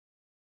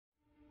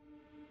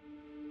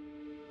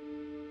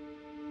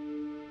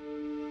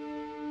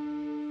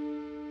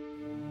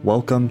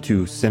Welcome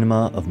to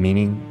Cinema of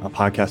Meaning, a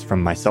podcast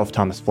from myself,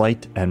 Thomas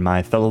Flight, and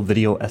my fellow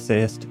video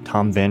essayist,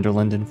 Tom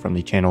Vanderlinden from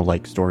the channel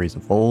Like Stories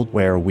of Old,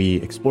 where we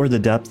explore the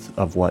depth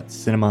of what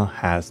cinema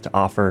has to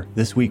offer.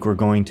 This week, we're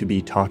going to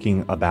be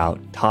talking about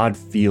Todd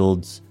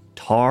Field's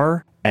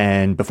Tar.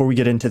 And before we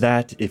get into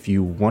that, if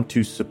you want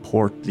to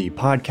support the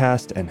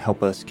podcast and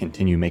help us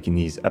continue making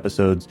these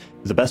episodes,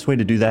 the best way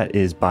to do that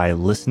is by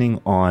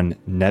listening on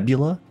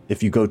Nebula.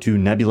 If you go to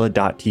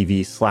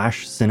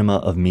nebula.tv/cinema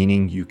of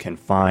meaning, you can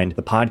find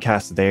the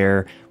podcast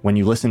there. When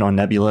you listen on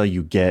Nebula,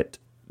 you get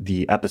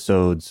the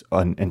episodes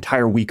an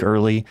entire week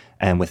early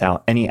and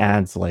without any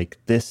ads like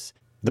this.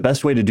 The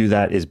best way to do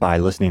that is by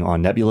listening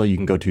on Nebula. You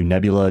can go to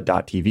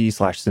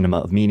nebula.tv/cinema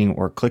of meaning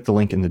or click the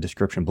link in the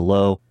description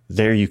below.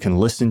 There you can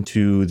listen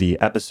to the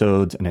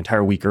episodes an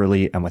entire week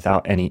early and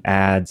without any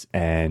ads,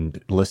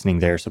 and listening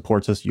there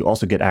supports us. You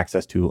also get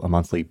access to a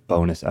monthly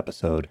bonus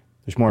episode.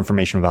 There's more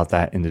information about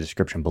that in the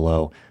description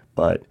below.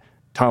 But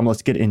Tom,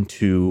 let's get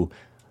into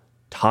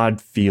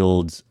Todd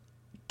Field's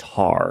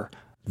Tar.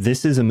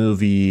 This is a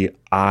movie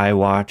I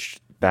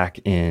watched back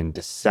in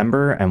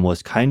December and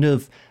was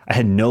I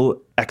had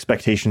no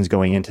expectations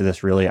going into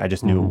this, really. I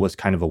just knew it was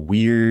kind of a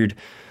weird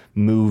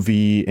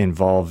movie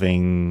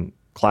involving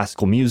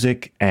classical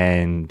music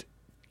and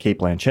Cate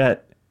Blanchett,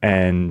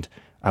 and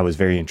I was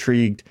very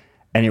intrigued,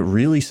 and it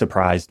really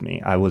surprised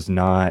me. I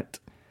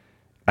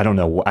don't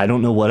know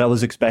what I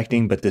was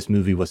expecting, but this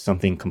movie was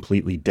something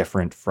completely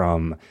different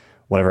from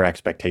whatever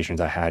expectations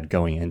I had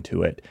going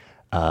into it.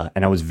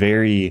 And I was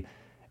very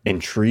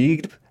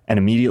intrigued and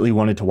immediately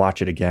wanted to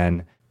watch it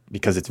again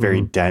because it's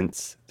very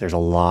dense. There's a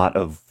lot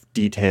of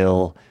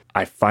detail.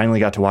 I finally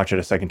got to watch it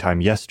a second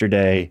time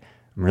yesterday.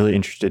 I'm really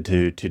interested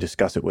to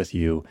discuss it with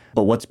you.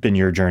 But what's been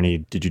your journey?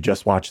 Did you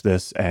just watch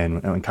this,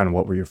 and kind of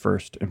what were your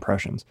first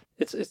impressions?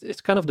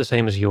 It's kind of the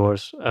same as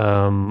yours.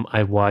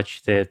 I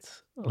watched it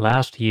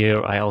last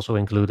year. I also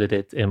included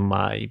it in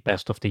my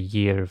best of the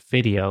year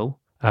video,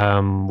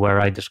 where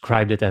I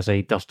described it as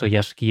a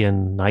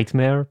Dostoevskian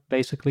nightmare,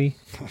 basically.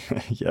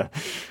 Yeah.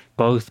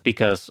 Both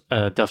because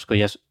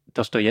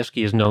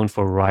Dostoevsky is known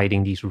for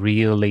writing these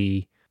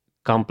really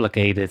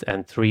complicated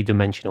and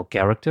three-dimensional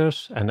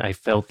characters, and I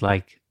felt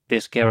like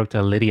this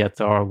character, Lydia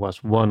Tarr,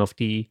 was one of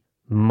the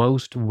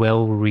most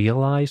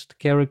well-realized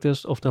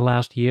characters of the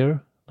last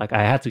year. Like,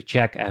 I had to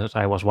check as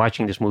I was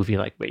watching this movie,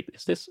 like, wait,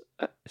 is this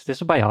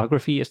a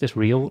biography? Is this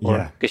real?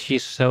 Yeah. Because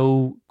she's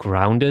so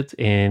grounded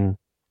in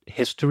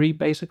history,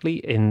 basically,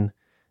 in,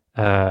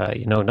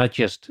 not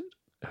just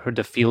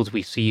the field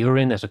we see her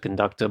in as a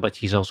conductor, but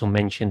she's also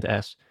mentioned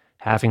as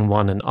having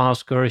won an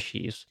Oscar.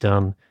 She's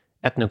done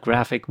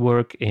ethnographic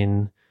work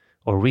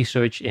or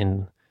research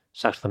in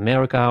South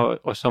America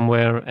or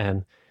somewhere,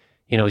 and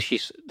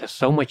there's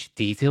so much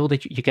detail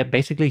that you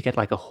get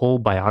like a whole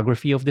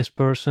biography of this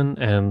person,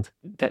 and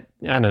that,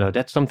 I don't know,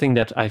 that's something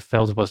that I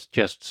felt was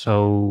just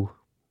so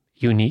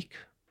unique.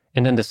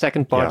 And then the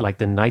second part, like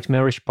the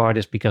nightmarish part,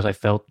 is because I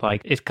felt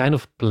like it kind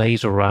of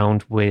plays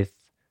around with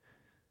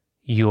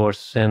your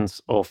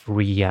sense of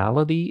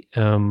reality.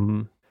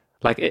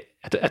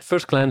 At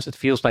first glance, it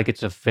feels like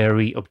it's a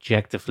very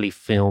objectively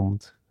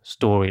filmed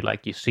story.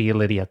 Like, you see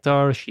Lydia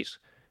Tarr, she's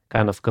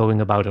kind of going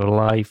about her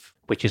life,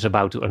 which is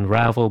about to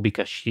unravel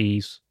because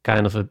she's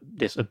kind of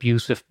this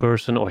abusive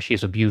person, or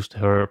she's abused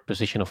her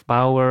position of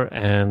power,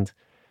 and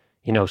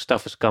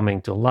stuff is coming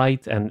to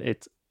light, and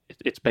it's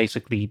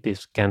basically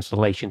this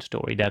cancellation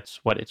story. That's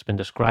what it's been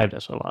described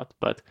as a lot.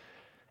 But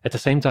at the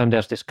same time,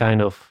 there's this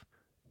kind of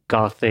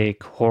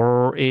gothic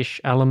horror-ish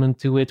element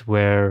to it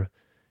where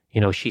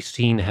she's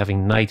seen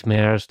having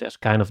nightmares. There's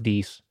kind of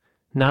these,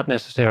 not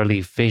necessarily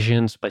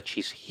visions, but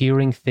she's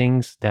hearing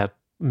things that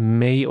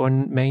may or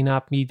may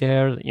not be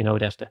there.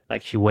 There's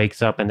she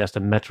wakes up and there's the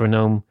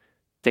metronome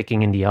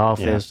ticking in the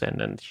office, and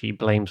then she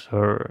blames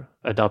her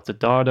adopted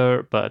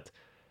daughter, but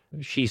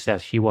she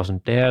says she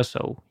wasn't there.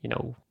 So,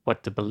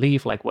 what to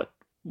believe, like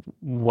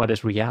what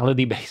is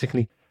reality,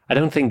 basically. I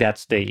don't think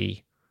that's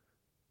the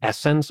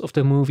essence of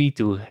the movie,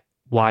 to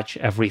watch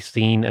every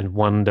scene and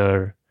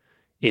wonder,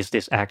 is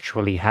this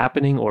actually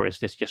happening, or is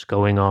this just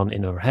going on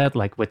in her head?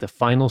 Like with the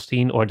final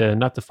scene, or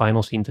not the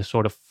final scene, the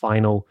sort of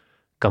final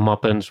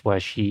comeuppance where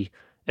she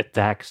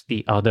attacks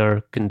the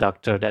other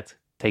conductor that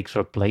takes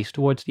her place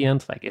towards the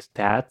end. Like, is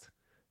that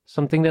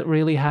something that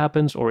really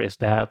happens, or is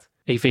that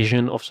a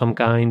vision of some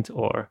kind?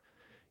 Or,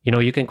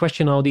 you can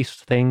question all these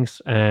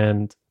things,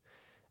 and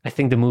I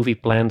think the movie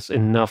plants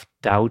enough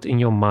doubt in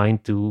your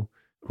mind to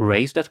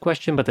raise that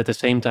question, but at the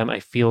same time, I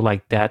feel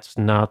like that's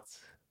not...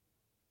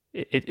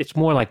 It's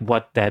more like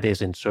what that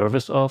is in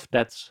service of.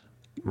 That's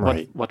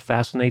right. What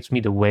fascinates me,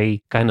 the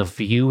way kind of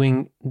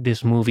viewing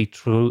this movie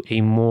through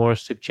a more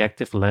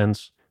subjective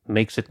lens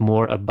makes it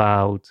more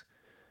about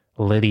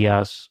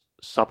Lydia's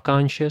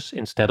subconscious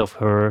instead of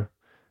her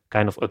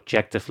kind of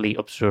objectively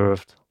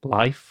observed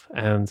life.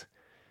 And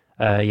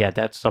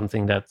that's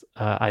something that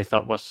I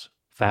thought was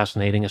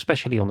fascinating,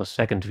 especially on the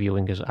second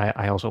viewing, because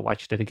I also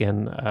watched it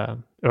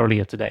again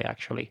earlier today,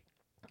 actually.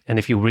 And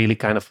if you really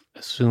kind of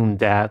assume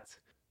that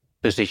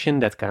position,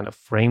 that kind of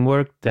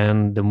framework,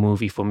 then the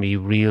movie for me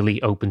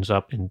really opens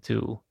up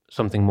into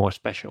something more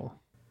special.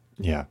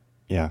 Yeah,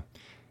 yeah.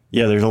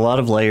 Yeah, there's a lot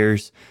of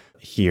layers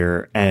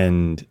here,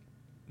 and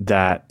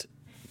that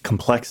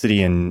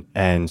complexity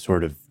and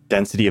sort of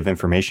density of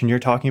information you're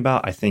talking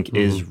about, I think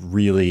is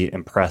really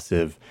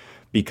impressive,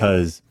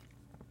 because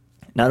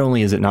not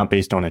only is it not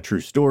based on a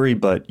true story,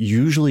 but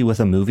usually with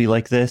a movie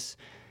like this,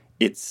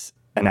 it's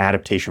an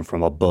adaptation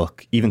from a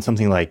book, even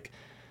something like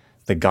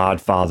The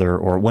Godfather,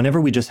 or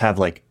whenever we just have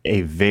like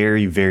a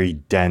very, very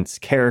dense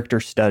character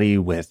study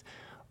with,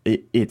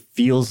 it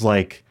feels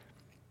like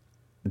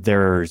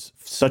there's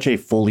such a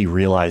fully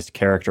realized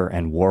character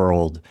and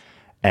world,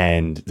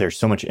 and there's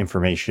so much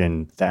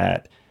information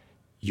that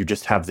you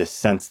just have this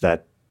sense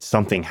that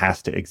something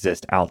has to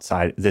exist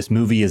outside. This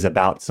movie is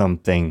about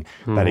something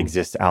that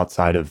exists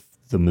outside of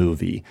the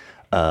movie.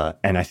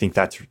 And I think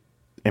that's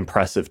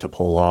impressive to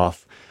pull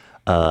off.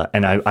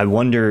 And I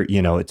wonder,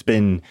 it's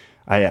been,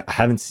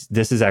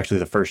 this is actually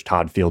the first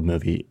Todd Field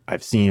movie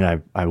I've seen.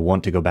 I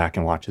want to go back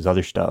and watch his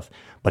other stuff,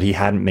 but he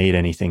hadn't made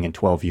anything in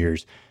 12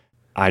 years.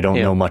 I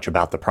don't know much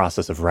about the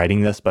process of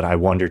writing this, but I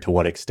wonder to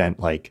what extent,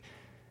 like,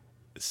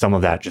 some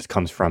of that just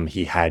comes from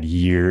he had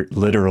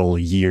literal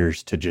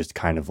years to just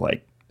kind of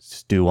like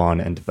stew on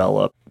and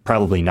develop.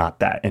 Probably not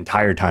that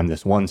entire time,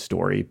 this one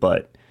story,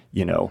 but,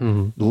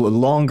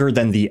 longer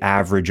than the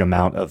average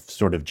amount of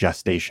sort of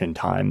gestation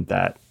time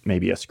that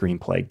maybe a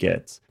screenplay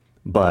gets.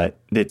 But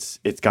it's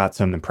got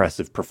some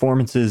impressive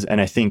performances.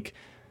 And I think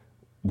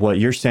what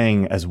you're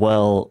saying as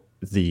well,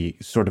 the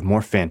sort of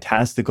more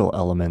fantastical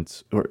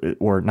elements,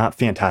 or not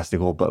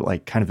fantastical, but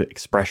like kind of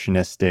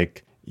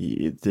expressionistic,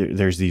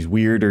 there's these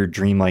weirder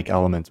dreamlike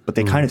elements, but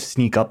they kind of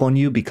sneak up on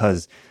you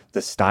because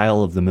the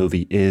style of the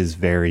movie is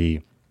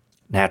very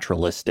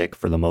naturalistic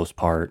for the most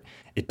part.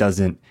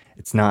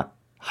 It's not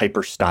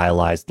hyper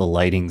stylized. The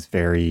lighting's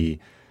very,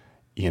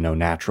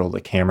 natural.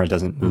 The camera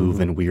doesn't move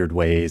in weird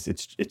ways.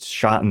 It's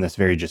shot in this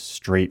very just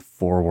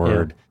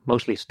straightforward,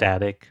 mostly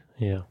static.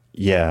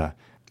 Yeah.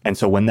 And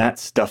so when that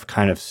stuff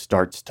kind of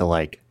starts to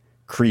like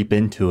creep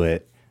into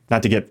it,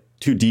 not to get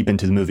too deep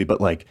into the movie, but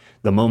like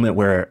the moment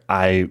where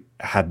I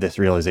had this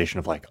realization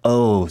of like,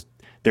 oh,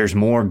 there's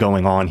more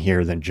going on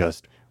here than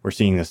just we're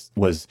seeing this,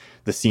 was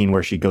the scene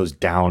where she goes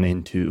down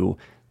into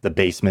the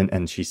basement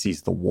and she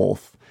sees the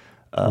wolf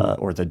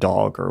or the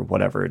dog or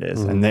whatever it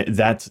is. And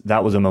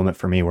that was a moment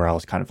for me where I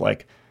was kind of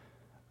like,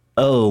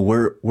 oh,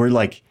 we're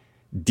like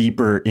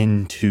deeper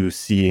into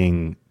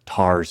seeing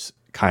Tar's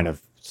kind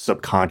of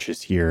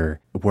subconscious here.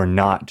 We're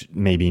not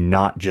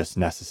just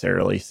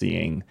necessarily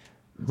seeing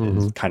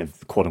kind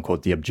of quote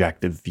unquote the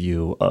objective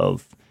view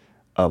of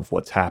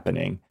what's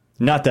happening.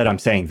 Not that I'm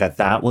saying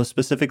that was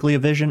specifically a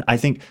vision. I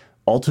think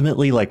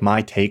ultimately, like,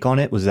 my take on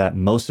it was that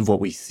most of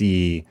what we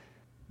see,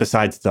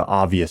 besides the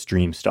obvious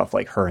dream stuff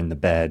like her in the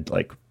bed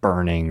like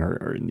burning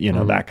or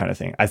that kind of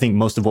thing, I think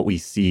most of what we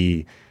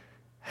see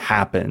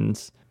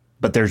happens,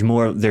 but there's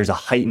a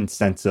heightened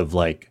sense of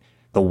like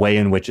the way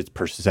in which it's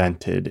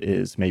presented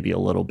is maybe a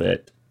little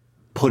bit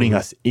putting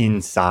us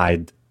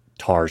inside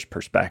Tar's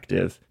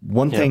perspective.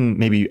 One thing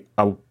maybe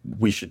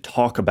we should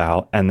talk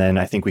about, and then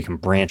I think we can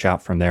branch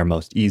out from there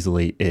most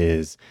easily,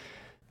 is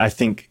I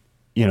think,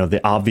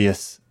 the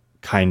obvious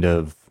kind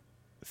of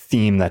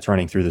theme that's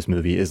running through this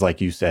movie is,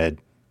 like you said,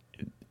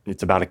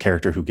 it's about a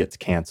character who gets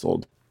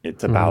canceled.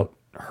 It's about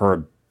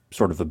her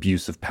sort of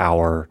abuse of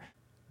power.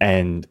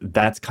 And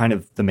that's kind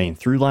of the main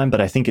through line.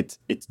 But I think it's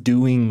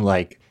doing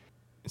like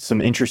some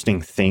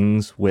interesting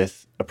things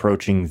with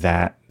approaching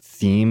that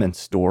theme and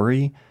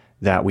story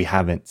that we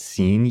haven't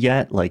seen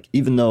yet. Like,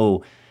 even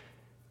though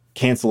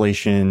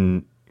cancel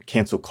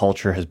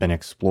culture has been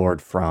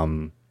explored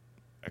from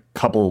a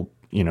couple,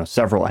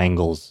 several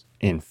angles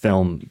in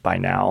film by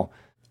now,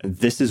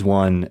 this is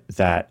one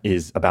that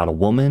is about a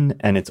woman,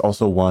 and it's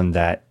also one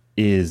that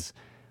is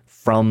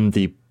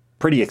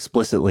pretty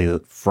explicitly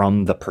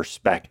from the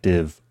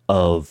perspective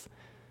of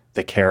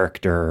the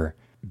character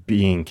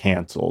being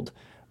canceled.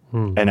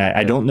 And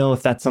I don't know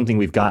if that's something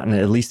we've gotten,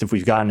 at least if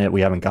we've gotten it,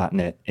 we haven't gotten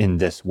it in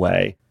this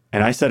way.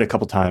 And I said a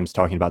couple times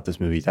talking about this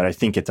movie that I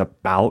think it's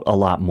about a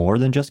lot more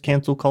than just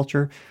cancel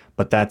culture,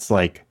 but that's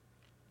like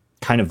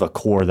kind of the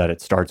core that it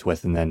starts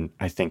with, and then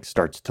I think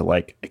starts to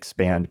like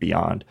expand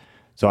beyond.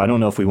 So I don't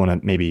know if we want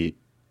to maybe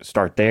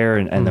start there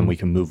and then we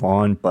can move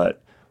on,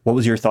 but what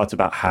was your thoughts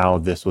about how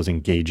this was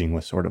engaging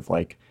with sort of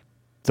like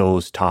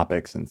those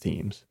topics and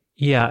themes?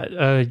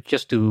 Yeah,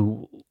 just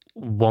to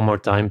one more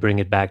time bring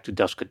it back to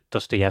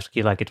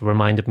Dostoevsky, like it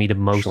reminded me the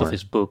most of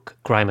his book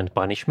Crime and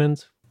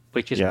Punishment,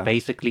 which is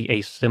basically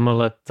a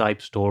similar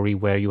type story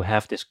where you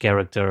have this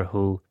character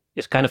who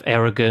is kind of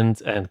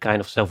arrogant and kind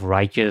of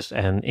self-righteous,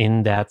 and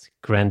in that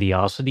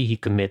grandiosity he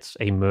commits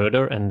a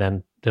murder, and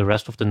then the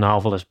rest of the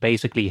novel is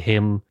basically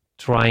him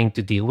trying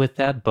to deal with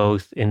that,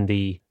 both in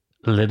the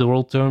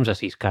literal terms as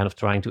he's kind of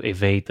trying to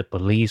evade the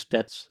police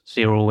that's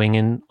zeroing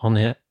in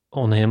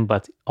on him,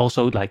 but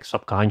also like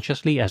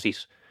subconsciously as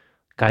he's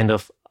kind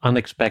of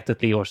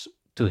unexpectedly, or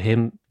to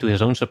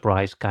his own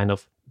surprise, kind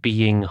of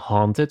being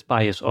haunted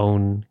by his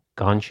own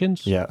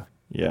conscience. Yeah.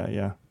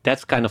 Yeah.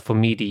 That's kind of for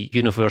me the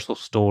universal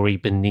story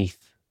beneath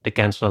the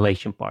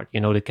cancellation part.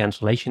 The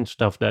cancellation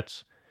stuff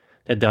that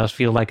does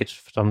feel like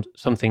it's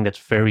something that's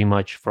very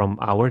much from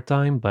our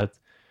time, but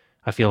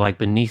I feel like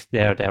beneath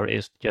there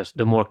is just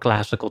the more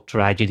classical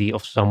tragedy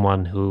of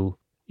someone who,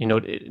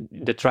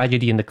 the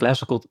tragedy in the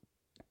classical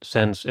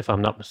sense, if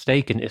I'm not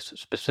mistaken, is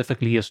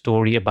specifically a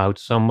story about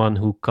someone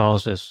who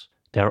causes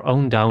their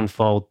own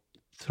downfall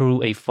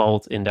through a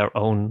fault in their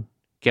own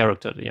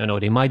character.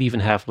 They might even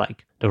have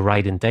like the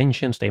right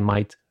intentions. They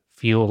might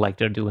feel like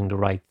they're doing the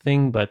right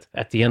thing, but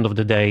at the end of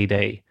the day,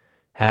 they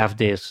have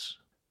this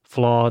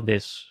flaw,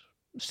 this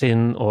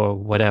sin or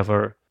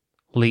whatever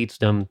leads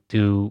them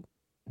to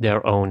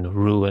their own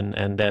ruin.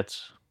 And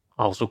that's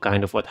also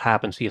kind of what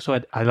happens here. So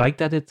I like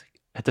that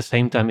at the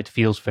same time, it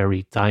feels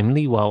very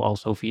timely while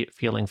also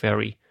feeling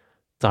very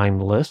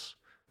timeless.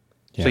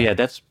 Yeah. So yeah,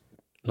 that's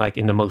like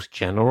in the most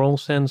general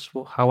sense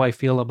how I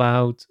feel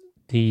about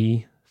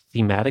the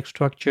thematic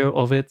structure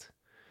of it,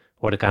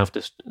 or the kind of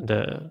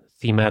the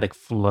thematic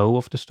flow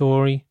of the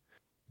story.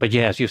 But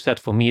yeah, as you said,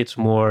 for me, it's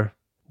more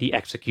the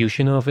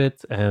execution of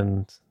it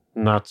and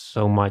not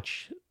so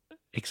much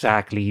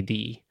exactly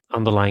the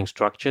underlying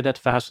structure that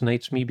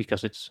fascinates me,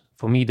 because it's,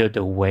 for me,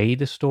 the way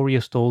the story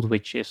is told,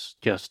 which is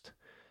just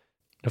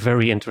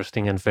very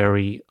interesting and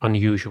very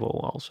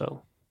unusual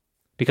also.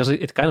 Because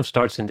it kind of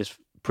starts in this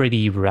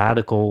pretty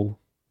radical,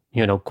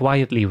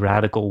 quietly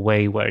radical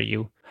way where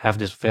you have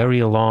this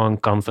very long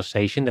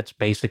conversation that's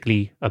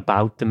basically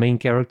about the main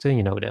character.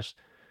 There's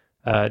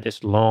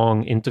this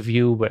long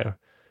interview where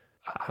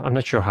I'm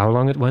not sure how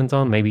long it went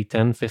on, maybe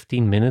 10,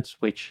 15 minutes,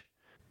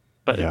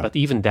 but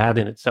even that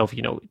in itself,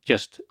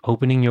 just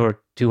opening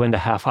your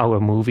 2.5 hour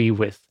movie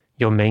with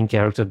your main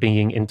character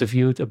being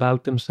interviewed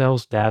about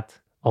themselves, that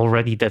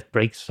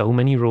breaks so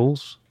many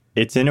rules.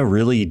 It's in a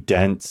really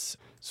dense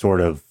sort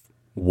of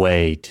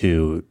way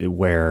too,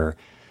 where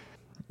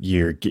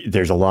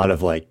there's a lot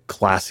of like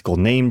classical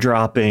name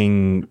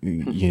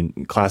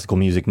dropping, classical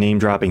music name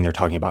dropping. They're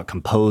talking about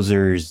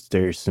composers.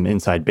 There's some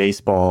inside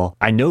baseball.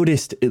 I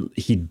noticed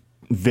he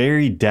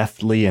very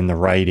deftly in the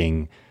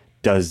writing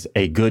does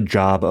a good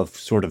job of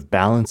sort of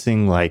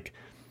balancing, like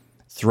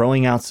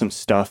throwing out some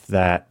stuff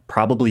that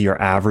probably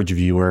your average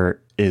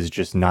viewer is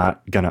just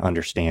not going to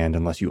understand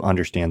unless you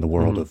understand the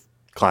world of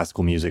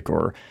classical music,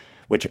 or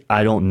which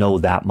I don't know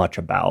that much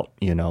about,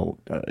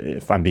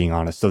 if I'm being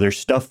honest. So there's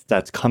stuff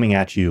that's coming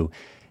at you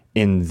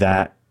in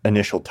that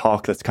initial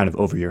talk that's kind of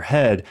over your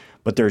head,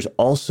 but there's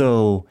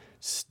also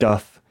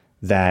stuff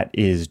that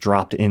is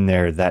dropped in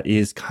there that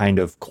is kind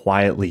of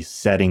quietly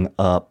setting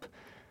up,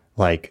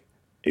 like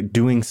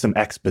doing some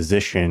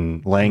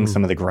exposition, laying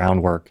some of the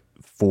groundwork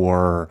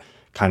for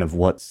kind of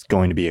what's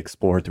going to be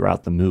explored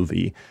throughout the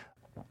movie.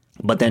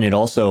 But then it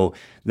also,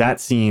 that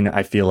scene,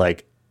 I feel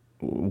like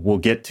we'll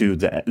get to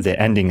the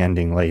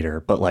ending later,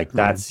 but like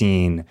that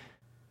scene,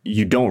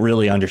 you don't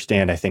really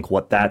understand, I think,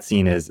 what that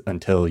scene is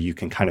until you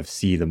can kind of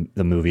see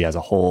the movie as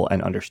a whole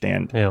and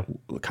understand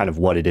kind of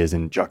what it is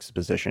in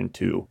juxtaposition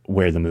to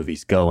where the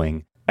movie's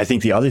going. I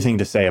think the other thing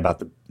to say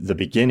about the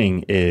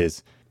beginning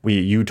is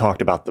you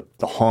talked about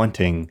the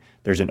haunting.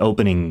 There's an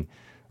opening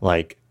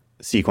like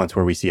sequence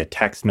where we see a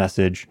text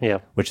message,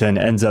 which then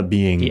ends up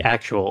being the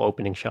actual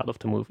opening shot of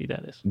the movie.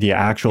 That is the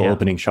actual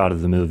opening shot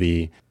of the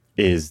movie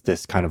is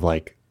this kind of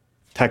like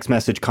text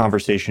message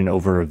conversation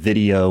over a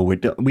video. We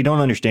don't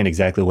understand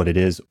exactly what it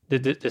is.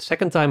 The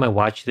second time I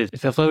watched it, it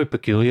felt very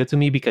peculiar to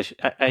me because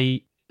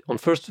I on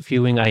first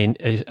viewing I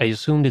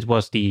assumed it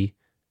was the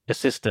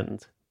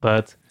assistant,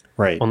 but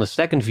on the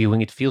second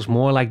viewing it feels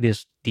more like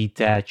this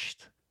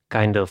detached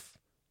kind of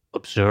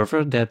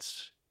observer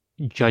that's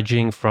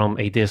judging from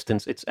a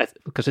distance.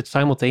 Because it's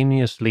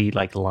simultaneously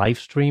like live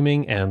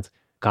streaming and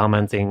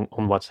commenting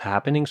on what's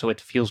happening, so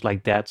it feels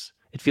like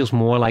it feels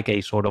more like a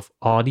sort of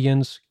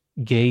audience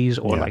gaze,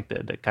 or like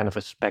the kind of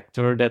a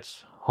specter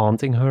that's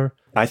haunting her.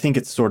 I think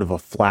it's sort of a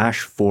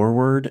flash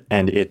forward,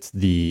 and it's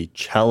the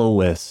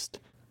celloist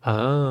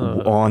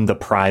on the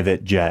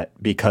private jet,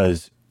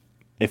 because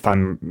if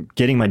I'm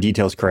getting my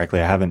details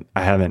correctly, I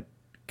haven't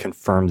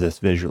confirmed this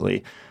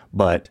visually,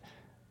 but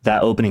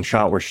that opening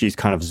shot where she's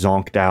kind of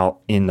zonked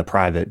out in the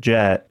private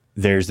jet,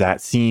 there's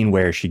that scene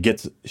where she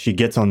gets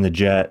on the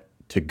jet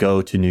to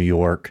go to New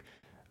York.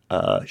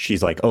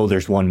 She's like, oh,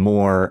 there's one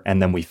more.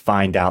 And then we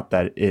find out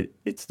that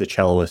it's the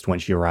celloist when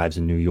she arrives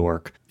in New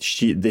York.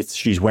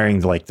 She's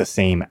wearing like the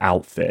same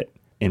outfit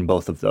in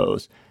both of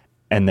those.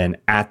 And then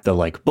at the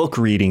like book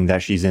reading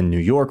that she's in New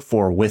York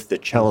for with the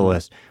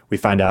celloist, we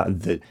find out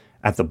that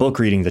at the book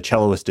reading, the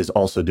celloist is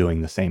also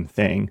doing the same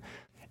thing.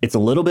 It's a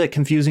little bit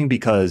confusing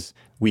because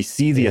we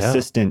see the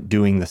assistant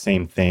doing the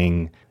same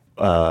thing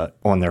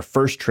on their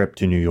first trip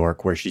to New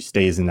York, where she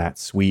stays in that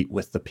suite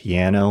with the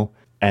piano,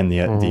 and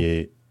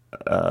the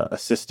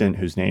assistant,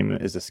 whose name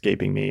is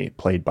escaping me,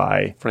 played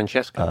by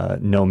Francesca.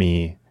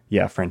 Nomi.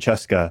 Yeah,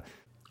 Francesca.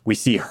 We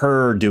see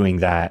her doing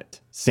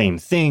that same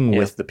thing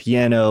with the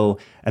piano,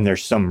 and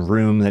there's some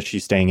room that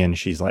she's staying in.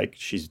 She's like,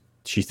 she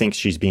thinks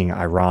she's being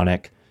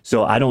ironic.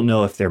 So I don't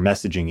know if they're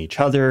messaging each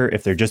other,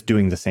 if they're just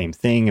doing the same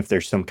thing, if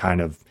there's some kind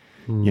of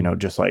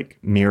just like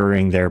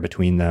mirroring there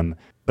between them.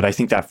 But I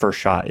think that first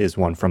shot is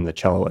one from the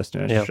celloist,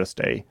 and it's just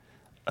a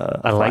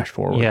flash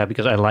forward. Yeah,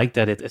 because I like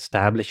that it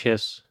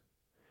establishes.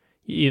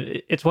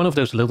 It's one of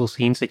those little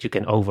scenes that you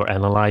can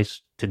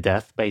overanalyze to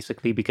death,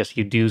 basically, because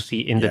you do see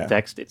in the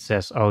text it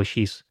says, "Oh,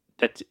 she's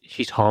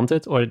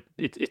haunted," or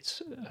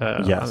it's.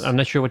 Yes. I'm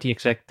not sure what the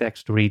exact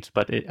text reads,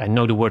 but I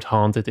know the word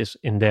 "haunted" is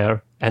in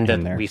there, and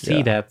that we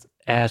see that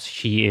as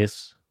she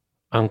is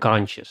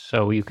unconscious.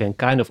 So you can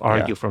kind of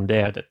argue from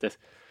there that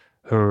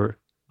her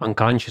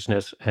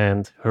unconsciousness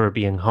and her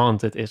being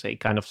haunted is a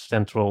kind of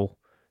central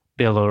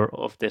pillar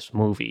of this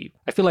movie.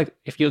 I feel like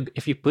if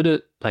you put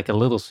it like a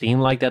little scene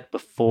like that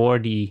before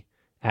the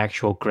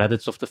actual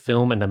credits of the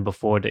film and then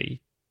before the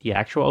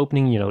actual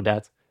opening,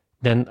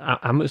 then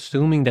I'm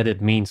assuming that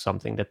it means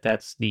something,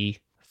 that's the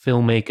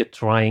filmmaker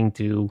trying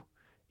to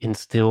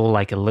instill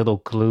like a little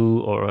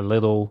clue or a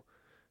little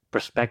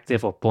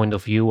perspective or point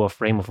of view or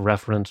frame of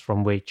reference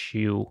from which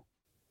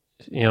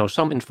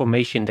some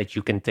information that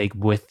you can take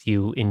with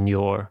you in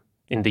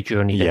the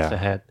journey that's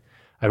ahead.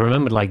 I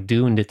remember like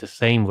Dune did the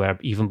same, where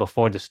even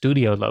before the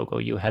studio logo,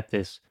 you had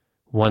this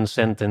one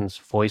sentence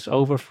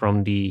voiceover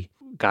from the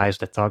guys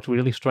that talked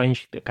really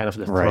strange, the kind of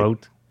the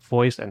throat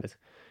voice. And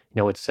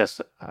it says,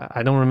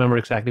 I don't remember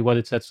exactly what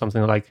it said,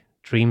 something like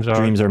dreams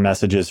are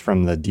messages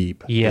from the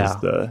deep. Yeah.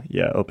 Is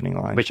the opening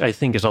line. Which I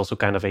think is also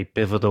kind of a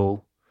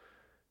pivotal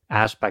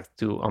aspect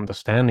to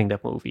understanding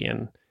that movie.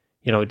 And,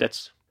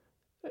 that's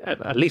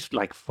at least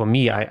like for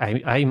me,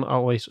 I'm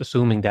always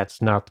assuming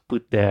that's not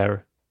put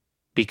there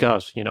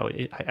because,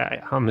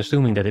 I'm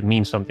assuming that it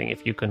means something.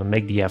 If you're going to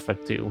make the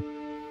effort to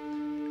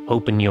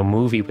open your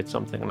movie with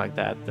something like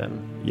that, then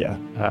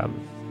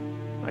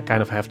I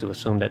kind of have to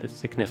assume that it's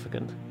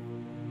significant.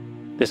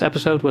 This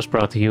episode was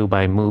brought to you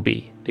by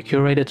Mubi, the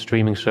curated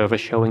streaming service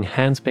showing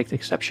hand-picked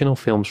exceptional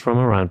films from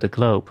around the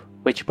globe,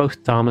 which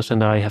both Thomas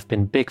and I have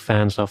been big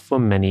fans of for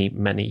many,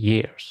 many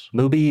years.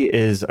 Mubi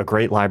is a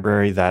great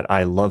library that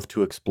I love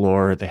to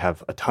explore. They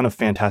have a ton of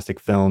fantastic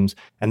films.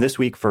 And this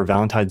week for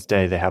Valentine's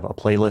Day, they have a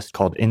playlist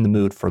called In the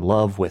Mood for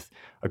Love with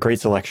a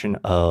great selection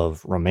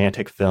of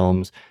romantic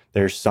films.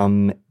 There's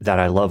some that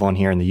I love on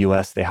here in the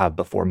US. They have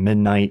Before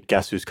Midnight,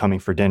 Guess Who's Coming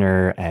for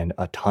Dinner, and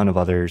a ton of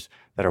others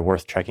that are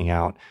worth checking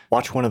out.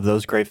 Watch one of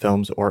those great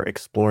films or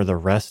explore the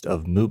rest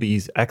of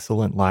Mubi's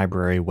excellent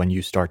library when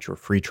you start your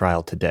free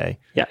trial today.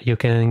 Yeah, you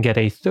can get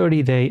a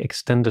 30-day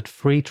extended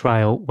free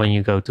trial when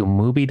you go to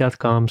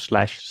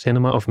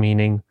mubi.com/cinema of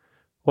meaning,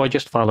 or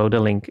just follow the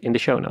link in the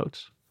show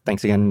notes.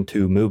 Thanks again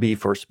to Mubi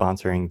for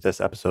sponsoring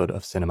this episode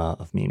of Cinema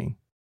of Meaning.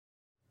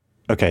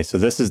 Okay, so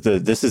this is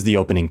the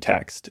opening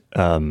text.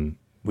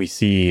 We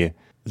see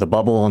the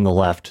bubble on the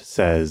left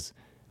says,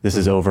 this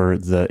is over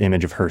the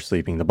image of her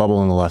sleeping. The bubble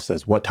on the left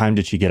says, what time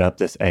did she get up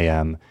this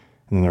AM?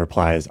 And then the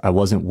reply is, I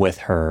wasn't with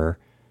her.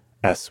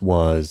 S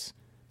was,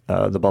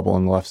 the bubble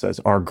on the left says,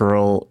 our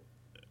girl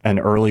an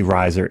early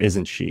riser,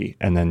 isn't she?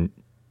 And then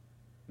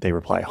they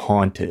reply,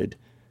 haunted.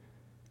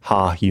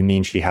 Ha, you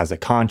mean she has a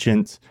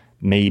conscience?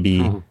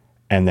 Maybe.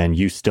 And then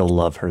you still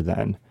love her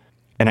then.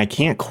 And I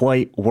can't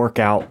quite work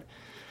out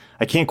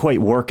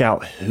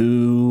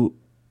who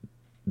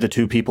the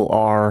two people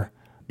are,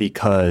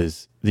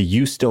 because the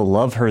you still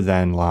love her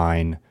then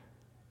line,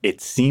 it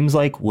seems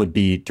like would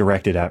be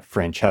directed at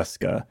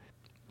Francesca,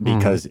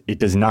 because it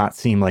does not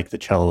seem like the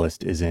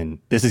celloist is in.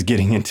 This is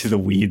getting into the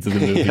weeds of the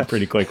movie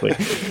pretty quickly.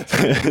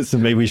 So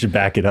maybe we should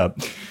back it up.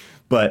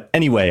 But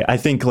anyway, I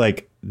think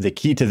like the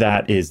key to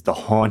that is the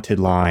haunted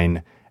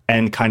line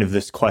and kind of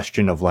this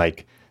question of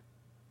like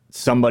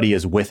somebody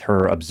is with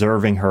her,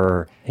 observing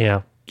her.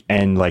 Yeah.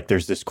 And like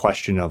there's this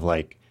question of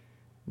like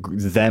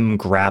them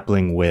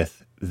grappling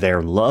with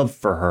their love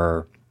for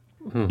her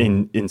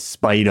in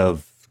spite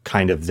of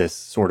kind of this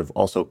sort of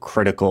also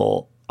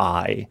critical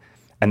eye.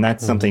 And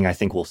that's something I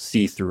think we'll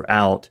see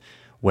throughout,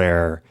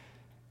 where,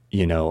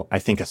 I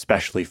think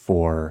especially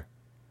for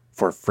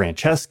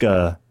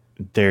Francesca,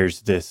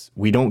 there's this,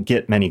 we don't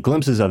get many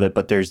glimpses of it,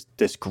 but there's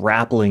this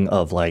grappling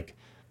of like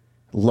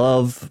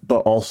love,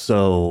 but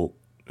also,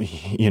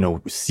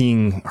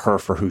 seeing her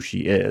for who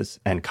she is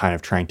and kind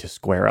of trying to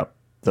square up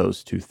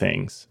those two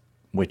things,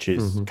 which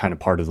is kind of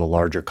part of the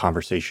larger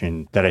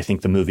conversation that I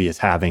think the movie is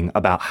having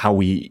about how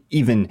we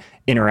even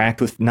interact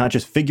with not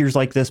just figures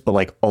like this, but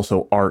like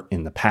also art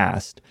in the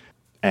past,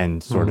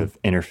 and sort of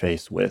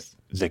interface with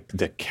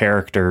the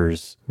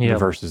characters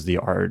versus the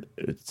art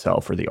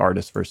itself, or the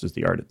artist versus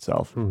the art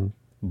itself.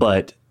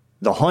 But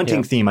the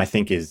haunting theme, I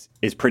think, is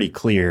pretty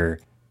clear,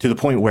 to the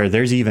point where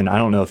there's even, I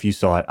don't know if you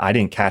saw it, I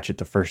didn't catch it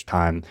the first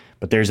time,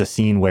 but there's a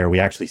scene where we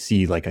actually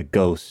see like a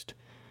ghost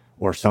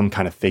or some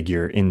kind of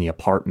figure in the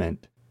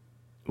apartment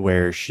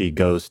where she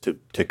goes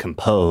to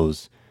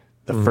compose.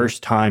 The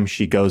first time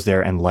she goes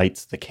there and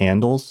lights the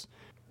candles,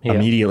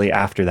 immediately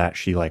after that,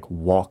 she like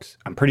walks,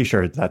 I'm pretty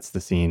sure that's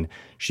the scene.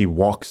 She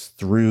walks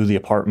through the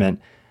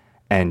apartment,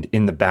 and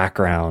in the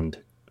background,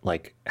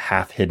 like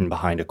half hidden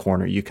behind a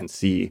corner, you can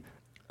see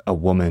a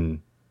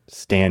woman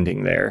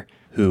standing there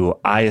who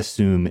I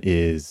assume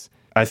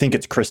I think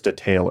it's Krista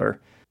Taylor,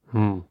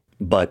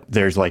 but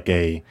there's like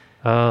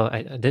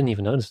I didn't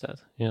even notice that.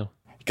 Yeah.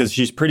 Because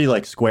she's pretty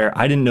like square.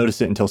 I didn't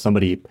notice it until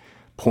somebody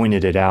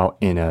pointed it out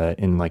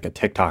in like a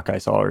TikTok I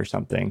saw or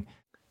something.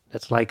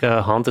 That's like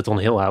a Haunted on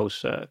Hill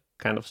House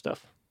kind of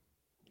stuff.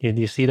 Did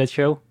you see that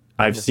show?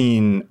 I've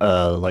seen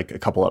like a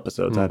couple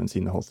episodes. I haven't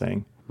seen the whole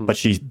thing. But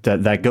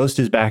that ghost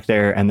is back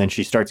there, and then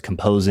she starts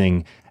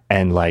composing,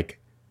 and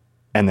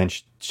then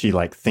she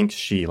like thinks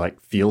she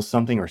like feels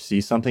something or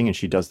sees something, and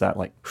she does that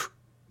like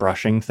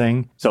brushing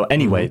thing. So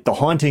anyway, the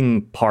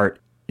haunting part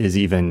is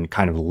even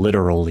kind of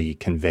literally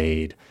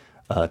conveyed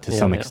to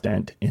some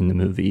extent in the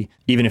movie,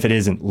 even if it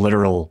isn't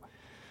literal.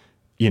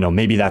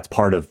 Maybe that's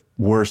part of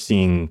we're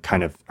seeing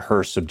kind of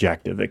her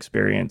subjective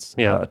experience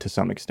to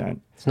some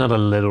extent. It's not a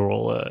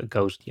literal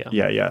ghost,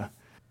 Yeah.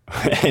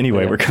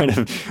 Anyway, we're kind of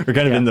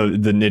in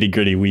the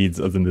nitty-gritty weeds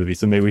of the movie,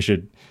 so maybe we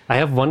should. I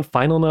have one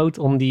final note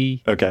on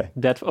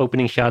that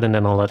opening shot, and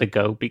then I'll let it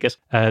go, because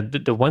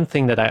the one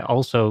thing that I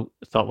also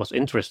thought was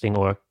interesting,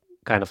 or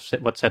kind of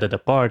what set it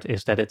apart,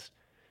 is that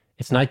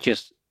it's not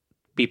just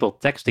people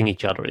texting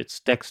each other;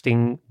 it's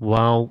texting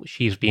while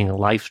she's being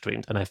live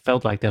streamed, and I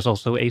felt like there's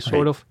also a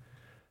sort of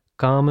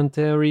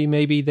commentary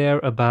maybe there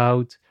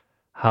about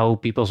how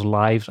people's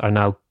lives are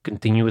now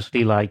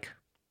continuously like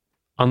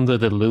under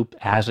the loop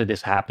as it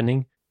is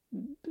happening.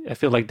 I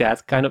feel like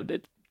that kind of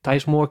it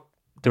ties more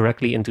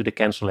directly into the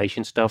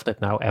cancellation stuff,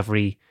 that now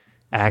every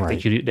act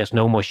that you do, there's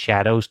no more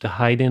shadows to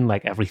hide in.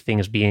 Like everything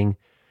is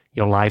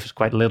your life is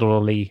quite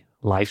literally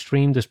live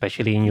streamed,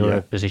 especially in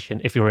your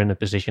position. If you're in a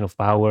position of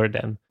power,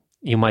 then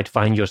you might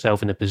find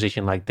yourself in a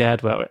position like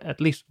that, where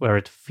at least where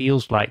it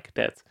feels like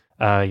that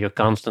you're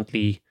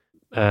constantly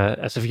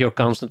as if you're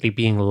constantly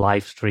being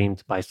live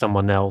streamed by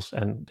someone else,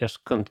 and there's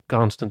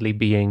constantly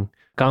being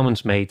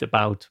comments made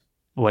about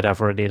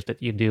whatever it is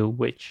that you do,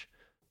 which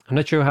I'm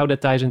not sure how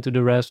that ties into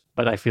the rest,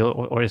 but I feel,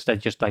 or is that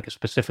just like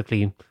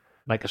specifically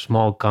like a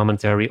small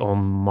commentary on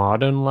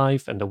modern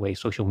life and the way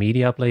social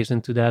media plays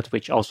into that,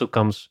 which also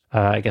comes,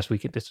 I guess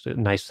it's a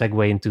nice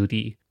segue into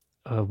the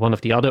one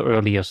of the other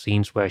earlier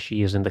scenes where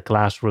she is in the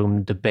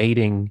classroom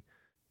debating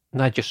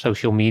not just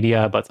social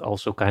media, but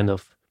also kind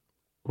of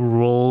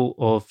role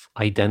of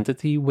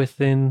identity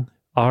within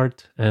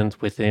art and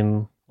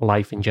within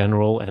life in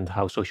general, and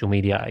how social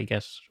media, I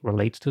guess,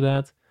 relates to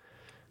that.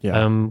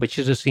 Which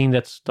is a scene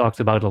that's talked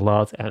about a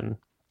lot, and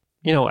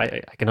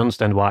I can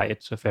understand why.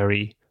 It's a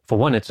very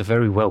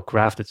well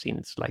crafted scene.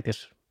 It's like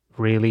this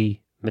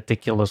really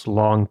meticulous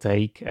long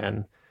take,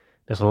 and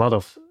there's a lot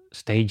of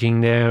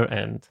staging there,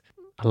 and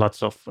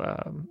lots of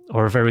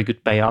or a very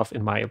good payoff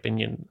in my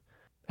opinion.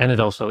 And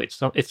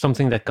it's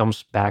something that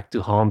comes back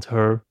to haunt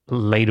her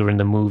later in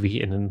the movie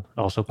in an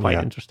also quite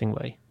interesting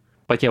way.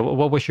 But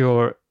what was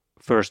your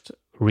first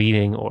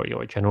reading or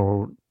your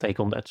general take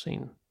on that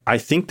scene? I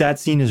think that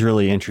scene is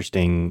really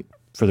interesting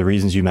for the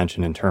reasons you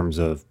mentioned in terms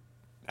of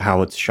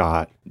how it's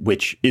shot,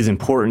 which is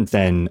important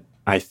then.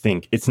 I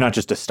think it's not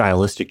just a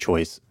stylistic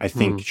choice. I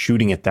think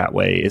shooting it that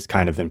way is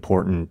kind of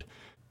important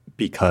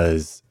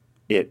because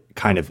it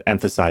kind of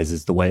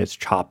emphasizes the way it's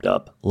chopped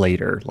up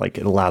later. Like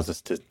it allows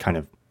us to kind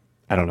of,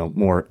 I don't know,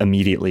 more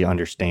immediately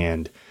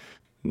understand.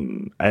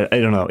 I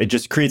don't know. It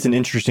just creates an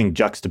interesting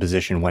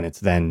juxtaposition when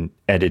it's then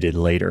edited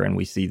later and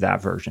we see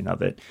that version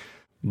of it.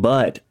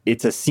 But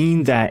it's a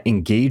scene that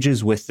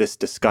engages with this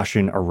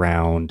discussion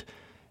around,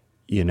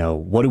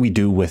 what do we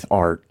do with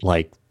art,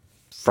 like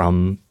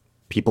from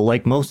people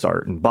like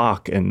Mozart and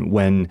Bach, and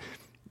when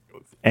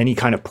any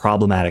kind of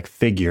problematic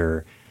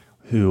figure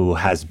who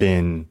has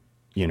been,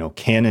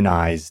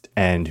 canonized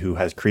and who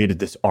has created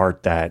this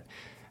art that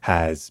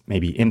has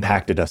maybe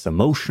impacted us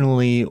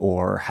emotionally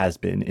or has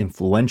been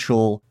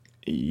influential,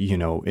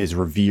 is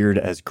revered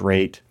as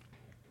great.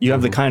 You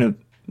have the kind of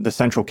the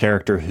central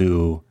character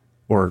who,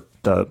 or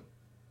the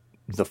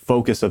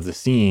focus of the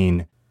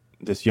scene,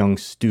 this young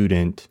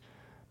student,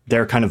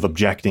 they're kind of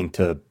objecting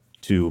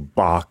to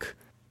Bach,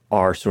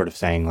 are sort of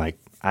saying like,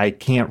 I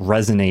can't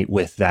resonate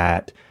with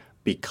that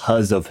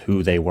because of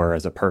who they were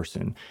as a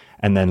person.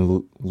 And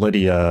then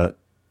Lydia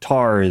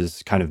Tarr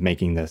is kind of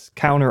making this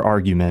counter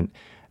argument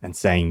and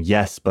saying,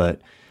 yes,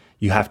 but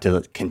you have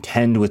to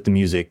contend with the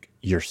music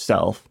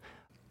yourself.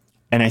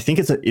 And I think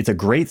it's a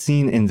great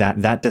scene in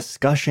that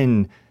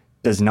discussion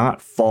does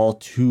not fall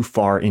too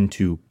far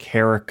into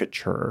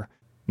caricature.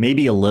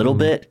 Maybe a little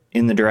bit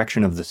in the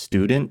direction of the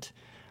student,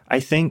 I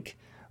think.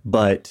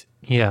 But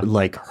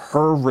like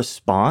her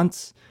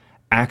response,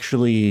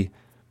 actually,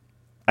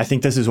 I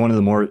think this is one of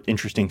the more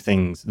interesting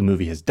things the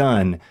movie has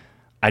done.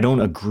 I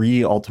don't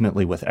agree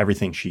ultimately with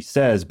everything she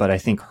says, but I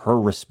think her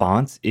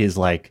response is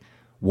like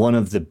one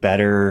of the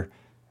better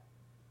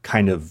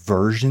kind of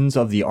versions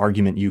of the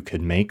argument you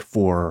could make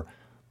for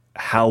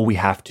how we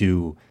have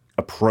to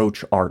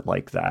approach art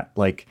like that.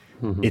 Like,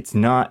 it's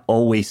not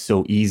always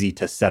so easy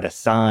to set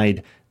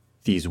aside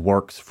these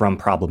works from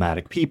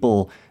problematic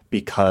people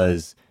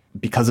because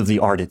of the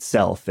art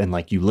itself. And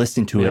like, you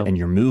listen to it and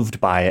you're moved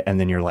by it. And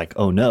then you're like,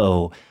 oh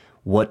no,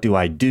 what do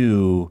I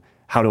do?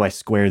 How do I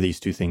square these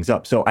two things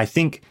up? So I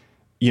think,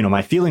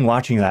 my feeling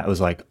watching that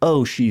was like,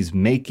 oh, she's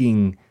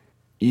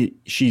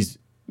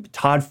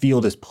Todd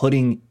Field is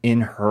putting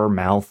in her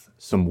mouth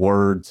some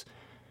words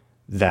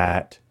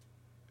that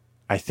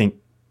I think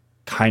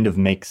kind of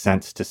make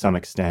sense to some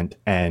extent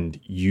and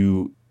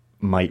you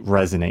might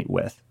resonate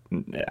with.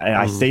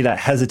 I say that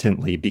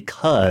hesitantly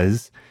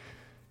because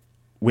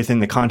within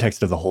the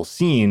context of the whole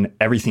scene,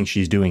 everything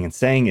she's doing and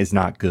saying is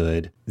not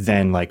good.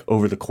 Then like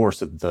over the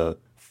course of the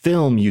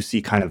film, you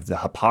see kind of the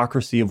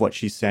hypocrisy of what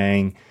she's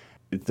saying.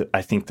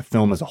 I think the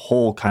film as a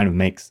whole kind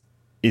of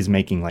is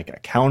making like a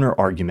counter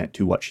argument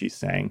to what she's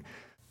saying.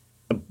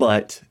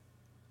 But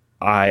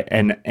I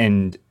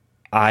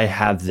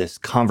have this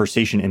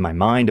conversation in my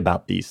mind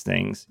about these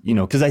things, you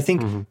know, because I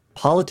think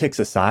politics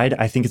aside,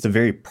 I think it's a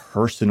very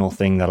personal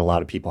thing that a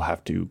lot of people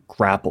have to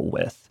grapple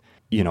with.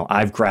 You know,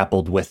 I've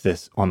grappled with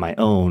this on my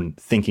own,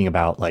 thinking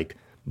about like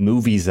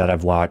movies that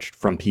I've watched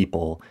from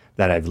people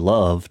that I've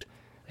loved,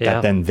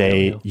 that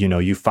then you know,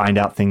 you find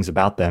out things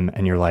about them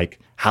and you're like,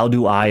 how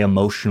do I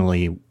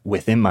emotionally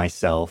within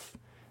myself?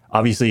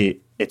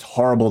 Obviously, it's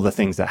horrible, the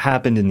things that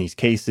happened in these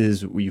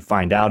cases. You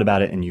find out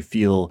about it and you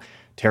feel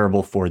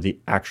terrible for the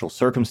actual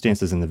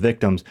circumstances and the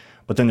victims.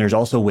 But then there's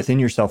also within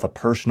yourself a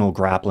personal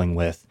grappling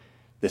with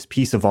this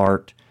piece of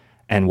art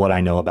and what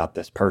I know about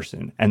this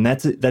person. And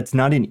that's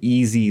not an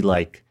easy,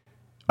 like,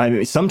 I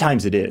mean,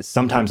 sometimes it is.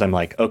 Sometimes I'm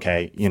like,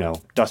 okay, you know,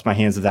 dust my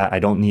hands of that. I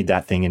don't need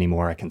that thing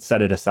anymore. I can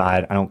set it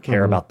aside. I don't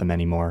care about them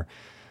anymore.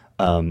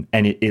 And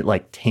it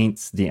like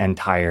taints the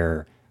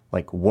entire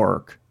like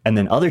work. And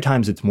then other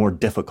times it's more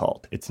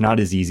difficult. It's not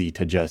as easy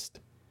to just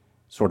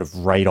sort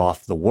of write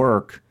off the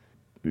work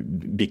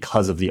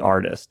because of the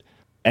artist.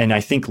 And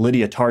I think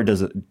Lydia Tarr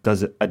does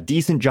a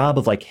decent job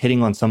of like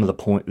hitting on some of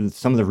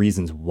the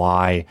reasons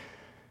why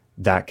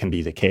that can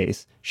be the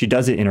case. She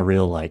does it in a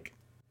real like,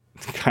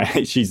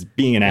 she's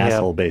being an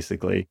asshole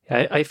basically.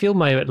 I feel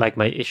my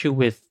issue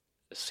with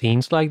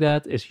scenes like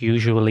that is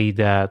usually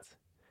that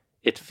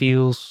it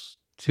feels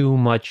too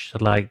much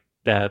like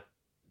that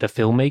the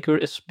filmmaker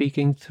is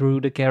speaking through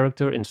the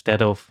character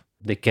instead of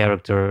the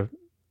character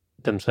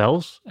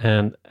themselves.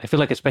 And I feel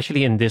like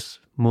especially in this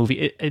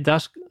movie, it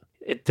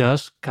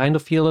does kind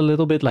of feel a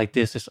little bit like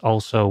this is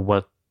also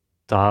what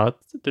Todd,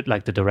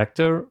 like the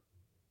director,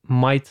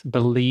 might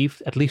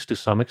believe, at least to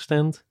some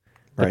extent.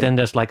 But then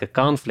there's like a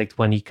conflict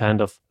when he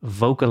kind of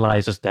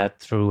vocalizes that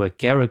through a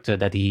character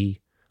that he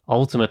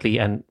ultimately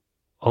and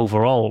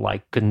overall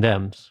like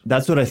condemns.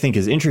 That's what I think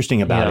is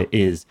interesting about it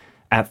is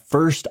at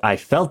first I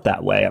felt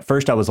that way. At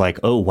first I was like,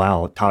 oh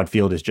wow, Todd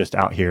Field is just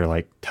out here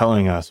like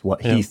telling us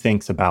what he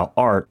thinks about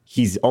art.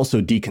 He's also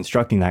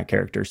deconstructing that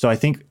character. So I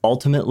think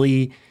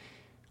ultimately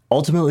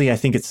I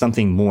think it's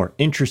something more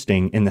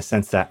interesting in the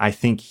sense that I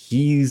think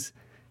he's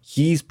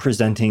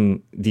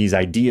presenting these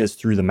ideas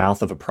through the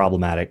mouth of a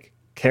problematic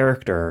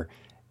character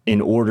in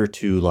order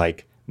to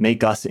like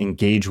make us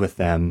engage with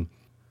them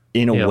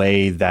in a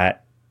way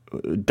that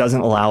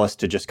doesn't allow us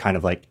to just kind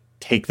of like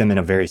take them in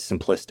a very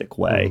simplistic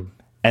way.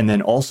 And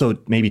then also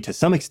maybe to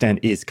some extent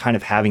is kind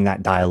of having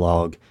that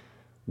dialogue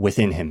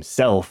within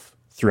himself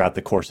throughout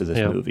the course of this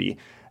movie,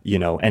 you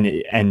know,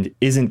 and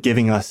isn't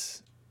giving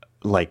us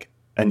like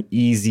an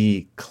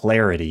easy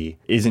clarity,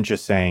 isn't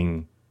just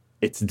saying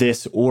it's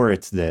this or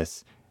it's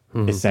this.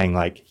 Is saying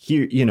like,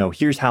 here, you know,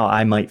 here's how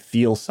I might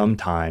feel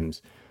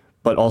sometimes,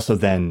 but also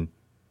then,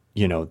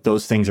 you know,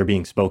 those things are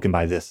being spoken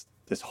by this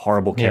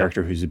horrible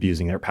character who's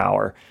abusing their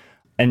power.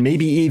 And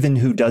maybe even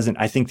who doesn't.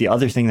 I think the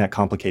other thing that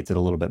complicates it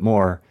a little bit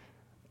more,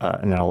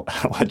 and then I'll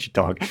let you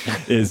talk,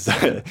 is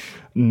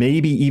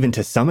maybe even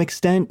to some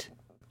extent,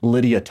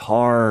 Lydia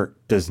Tarr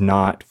does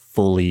not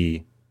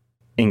fully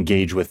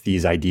engage with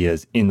these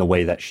ideas in the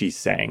way that she's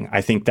saying.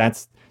 I think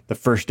that's the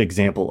first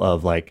example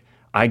of like,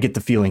 I get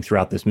the feeling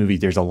throughout this movie,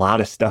 there's a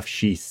lot of stuff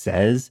she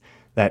says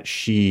that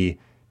she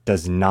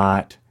does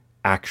not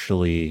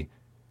actually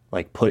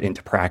like put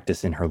into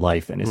practice in her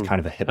life and is kind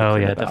of a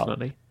hypocrite about.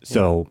 Definitely.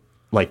 So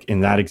like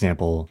in that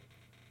example,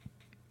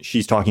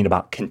 she's talking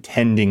about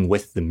contending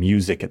with the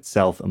music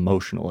itself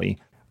emotionally.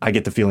 I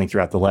get the feeling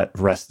throughout the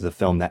rest of the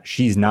film that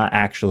she's not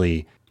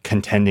actually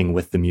contending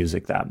with the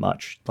music that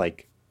much.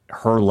 Like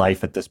her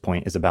life at this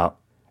point is about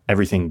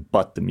everything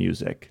but the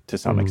music to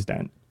some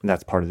extent. And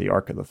that's part of the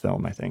arc of the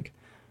film, I think.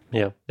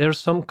 Yeah, there's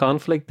some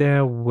conflict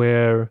there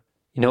where,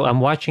 you know,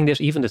 I'm watching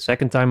this even the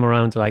second time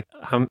around, like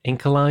I'm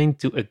inclined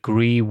to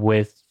agree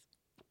with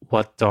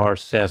what Tarr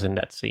says in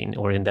that scene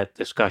or in that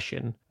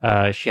discussion.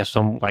 She has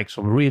some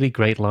really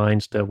great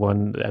lines. The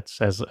one that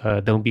says,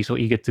 don't be so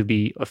eager to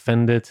be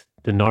offended.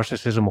 The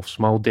narcissism of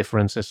small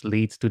differences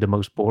leads to the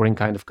most boring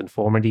kind of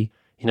conformity.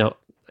 You know,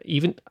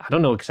 even, I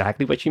don't know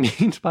exactly what she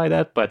means by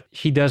that, but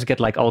she does get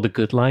like all the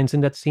good lines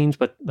in that scene.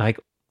 But like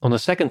on a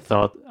second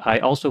thought, I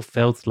also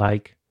felt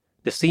like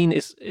the scene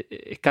is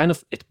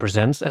it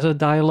presents as a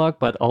dialogue,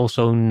 but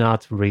also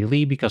not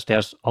really, because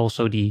there's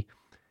also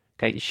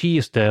she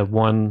is the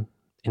one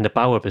in the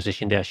power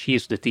position there. She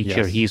is the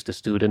teacher, he's the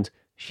student,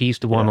 she's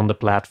the one on the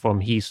platform,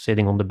 he's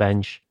sitting on the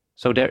bench.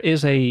 So there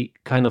is a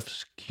kind of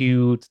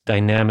skewed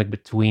dynamic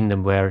between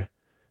them where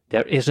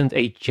there isn't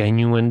a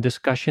genuine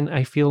discussion,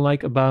 I feel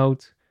like,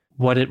 about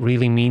what it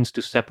really means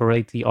to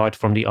separate the art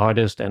from the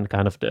artist and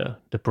kind of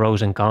the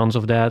pros and cons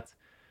of that.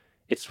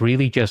 It's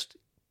really just,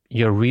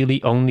 you're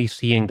really only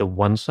seeing the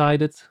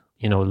one-sided,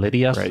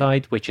 Lydia's Right.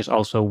 side, which is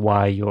also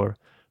why you're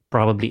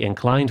probably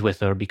inclined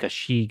with her, because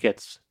she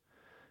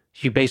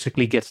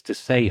basically gets to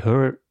say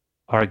her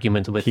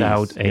argument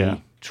without a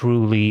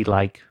truly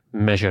like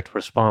measured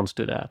response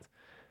to that.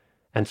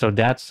 And so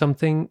that's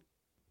something,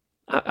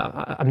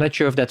 I'm not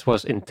sure if that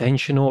was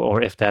intentional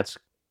or if that's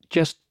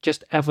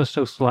just ever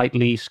so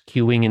slightly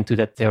skewing into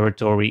that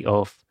territory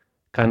of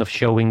kind of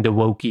showing the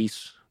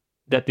wokies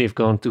that they've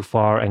gone too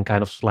far and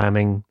kind of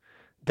slamming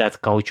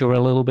that culture a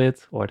little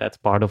bit, or that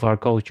part of our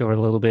culture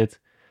a little bit.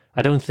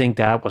 I don't think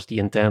that was the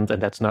intent,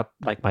 and that's not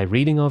like my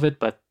reading of it,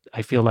 but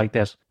I feel like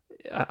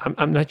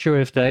I'm not sure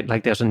if that,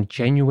 like, there's a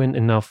genuine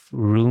enough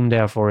room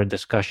there for a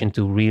discussion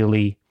to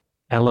really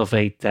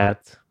elevate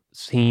that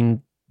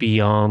scene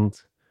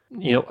beyond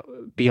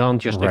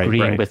just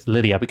agreeing with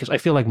Lydia, because I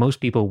feel like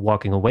most people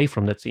walking away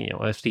from that scene,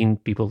 I've seen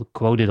people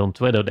quoted on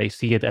Twitter, they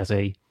see it as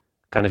a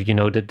kind of,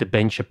 the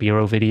Ben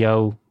Shapiro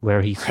video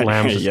where he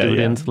slams a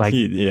student,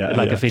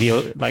 a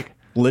video, like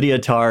Lydia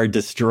Tarr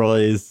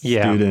destroys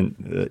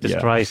student.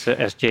 Destroys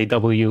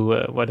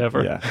SJW,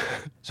 whatever. Yeah.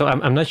 So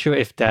I'm not sure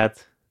if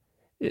that,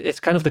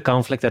 it's kind of the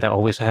conflict that I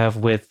always have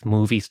with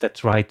movies that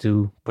try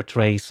to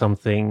portray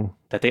something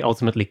that they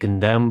ultimately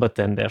condemn, but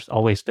then there's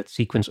always that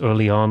sequence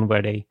early on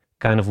where they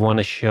kind of want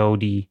to show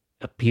the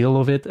appeal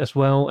of it as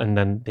well, and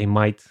then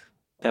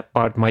that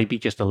part might be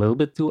just a little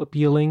bit too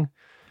appealing,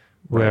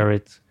 where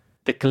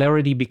the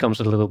clarity becomes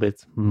a little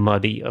bit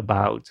muddy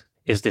about,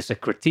 is this a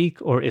critique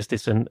or is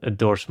this an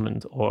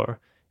endorsement, or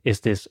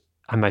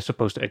am I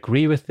supposed to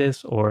agree with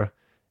this, or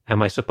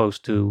am I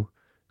supposed to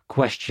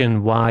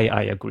question why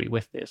I agree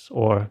with this,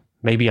 or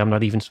maybe I'm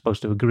not even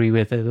supposed to agree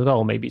with it at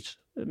all. Maybe it's,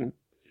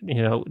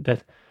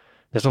 that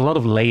there's a lot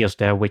of layers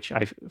there, which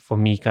for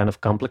me kind of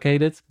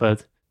complicated,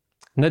 but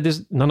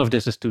none of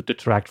this is to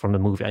detract from the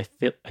movie.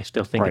 I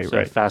still think it's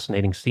a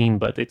fascinating scene,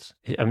 but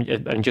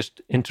I'm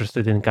just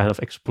interested in kind of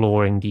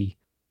exploring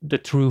the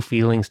true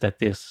feelings that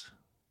this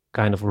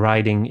kind of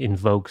writing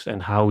invokes,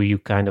 and how you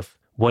kind of,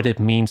 what it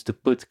means to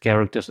put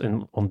characters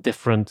in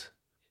different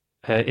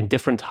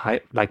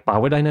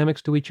power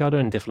dynamics to each other,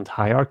 in different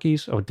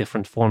hierarchies or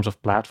different forms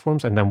of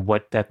platforms, and then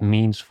what that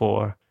means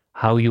for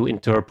how you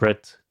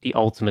interpret the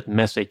ultimate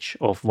message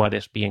of what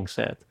is being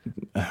said.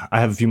 I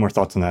have a few more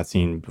thoughts on that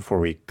scene before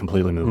we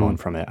completely move on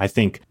from it. I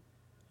think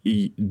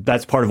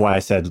that's part of why I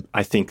said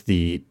I think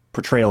the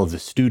portrayal of the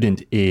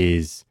student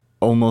is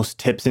almost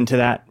tips into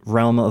that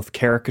realm of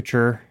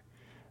caricature.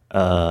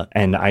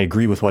 And I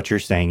agree with what you're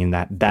saying in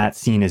that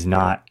scene is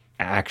not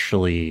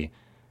actually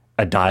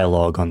a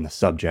dialogue on the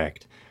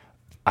subject.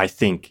 I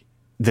think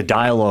the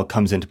dialogue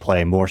comes into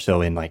play more so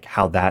in like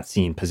how that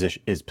scene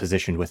is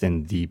positioned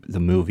within the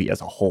movie as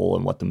a whole,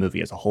 and what the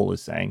movie as a whole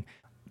is saying.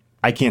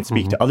 I can't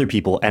speak to other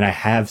people, and I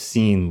have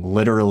seen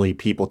literally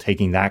people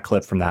taking that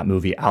clip from that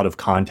movie out of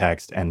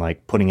context and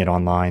like putting it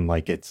online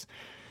like it's,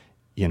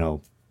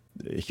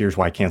 here's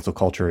why cancel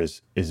culture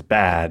is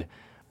bad,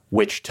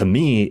 which to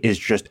me is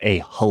just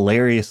a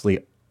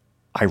hilariously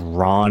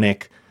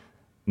ironic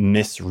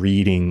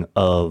misreading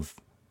of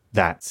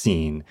that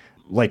scene.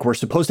 Like, we're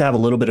supposed to have a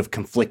little bit of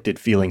conflicted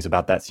feelings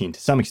about that scene to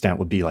some extent,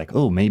 would be like,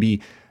 oh,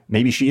 maybe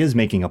she is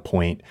making a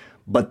point.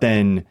 But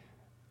then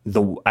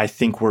I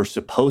think we're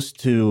supposed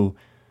to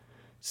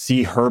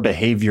see her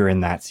behavior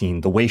in that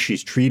scene, the way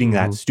she's treating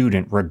that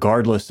student,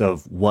 regardless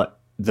of what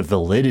the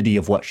validity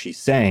of what she's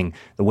saying,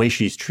 the way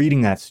she's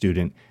treating that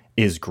student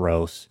is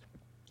gross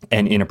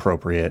and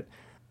inappropriate.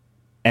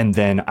 And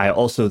then I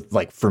also,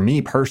 like, for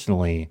me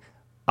personally,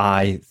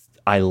 I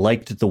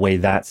liked the way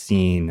that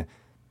scene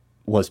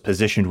was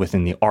positioned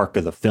within the arc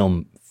of the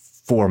film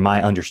for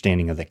my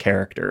understanding of the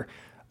character.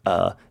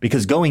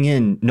 Because going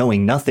in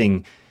knowing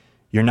nothing,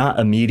 you're not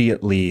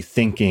immediately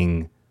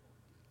thinking,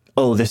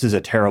 oh, this is a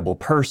terrible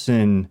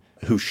person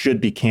who should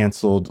be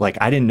canceled. Like,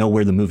 I didn't know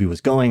where the movie was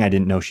going. I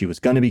didn't know she was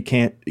going to be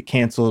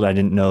canceled. I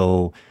didn't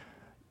know,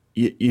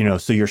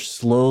 so you're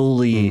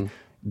slowly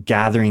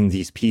gathering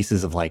these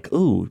pieces of like,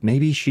 oh,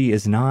 maybe she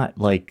is not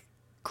like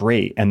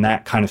great. And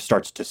that kind of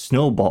starts to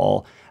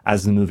snowball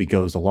as the movie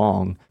goes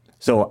along.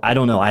 So I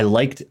don't know. I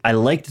liked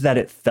that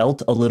it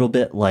felt a little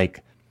bit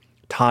like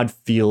Todd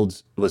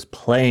Fields was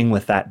playing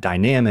with that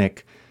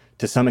dynamic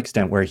to some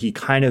extent, where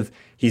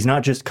he's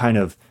not just kind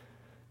of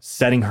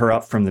setting her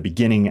up from the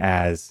beginning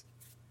as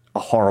a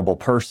horrible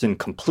person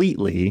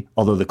completely,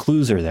 although the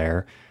clues are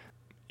there.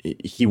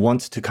 He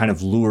wants to kind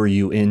of lure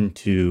you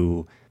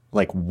into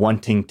like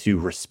wanting to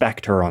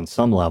respect her on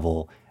some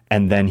level,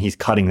 and then he's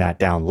cutting that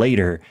down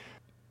later,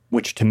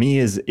 which to me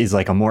is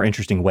like a more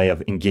interesting way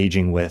of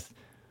engaging with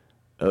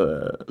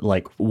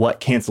like what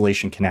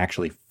cancellation can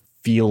actually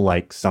feel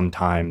like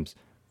sometimes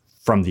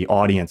from the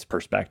audience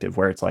perspective,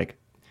 where it's like,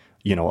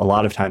 a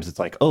lot of times it's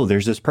like, oh,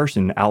 there's this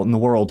person out in the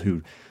world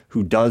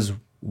who does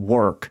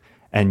work,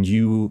 and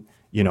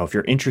if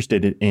you're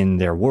interested in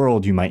their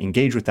world, you might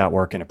engage with that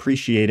work and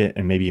appreciate it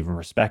and maybe even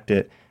respect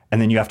it.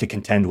 And then you have to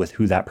contend with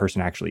who that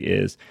person actually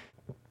is.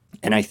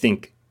 And I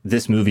think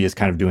this movie is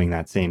kind of doing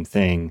that same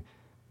thing.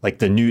 Like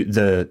the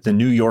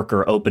New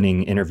Yorker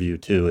opening interview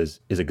too is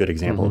a good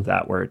example of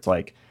that, where it's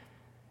like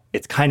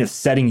it's kind of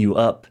setting you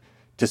up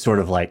to sort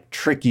of like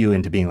trick you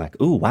into being like,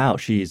 "Ooh, wow,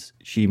 she's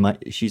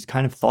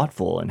kind of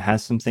thoughtful and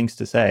has some things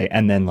to say,"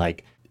 and then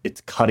like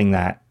it's cutting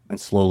that and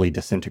slowly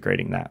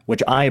disintegrating that,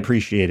 which I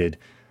appreciated.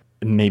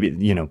 Maybe,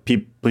 you know,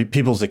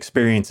 people's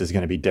experience is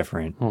going to be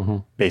different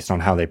based on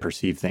how they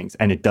perceive things,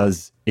 and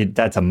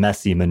that's a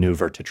messy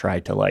maneuver to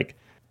try to like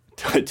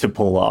to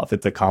pull off.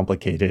 It's a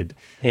complicated.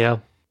 Yeah.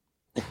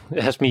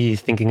 It has me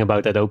thinking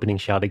about that opening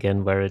shot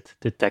again, where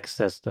the text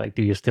says, like,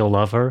 "Do you still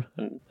love her?"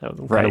 And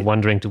I'm kind of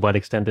wondering to what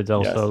extent it's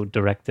also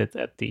directed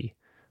at the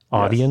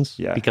audience,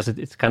 because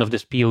it's kind of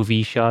this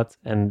POV shot,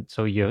 and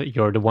so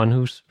you're the one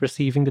who's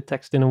receiving the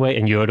text in a way,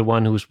 and you're the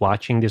one who's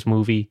watching this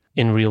movie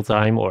in real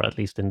time, or at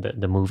least in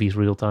the movie's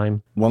real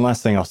time. One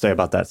last thing I'll say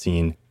about that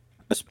scene,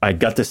 I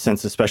got this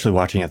sense, especially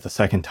watching it the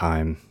second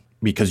time,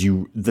 because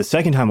the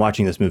second time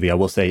watching this movie, I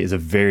will say, is a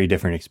very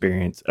different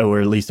experience,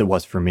 or at least it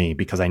was for me,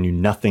 because I knew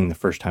nothing the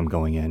first time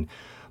going in.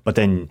 But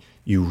then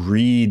you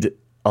read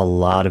a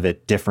lot of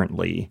it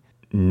differently,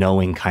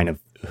 knowing kind of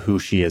who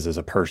she is as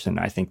a person,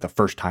 I think, the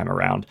first time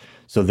around.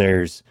 So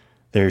there's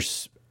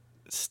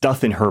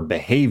stuff in her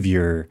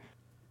behavior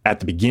at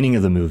the beginning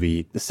of the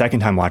movie, the second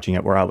time watching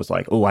it, where I was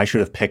like, oh, I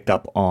should have picked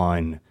up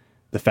on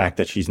the fact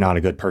that she's not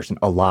a good person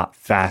a lot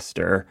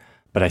faster.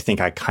 But I think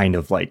I kind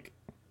of like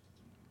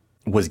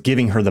was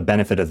giving her the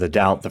benefit of the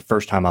doubt the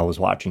first time I was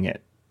watching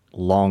it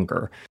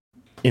longer.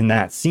 In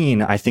that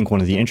scene, I think one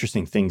of the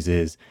interesting things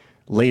is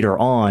later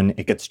on,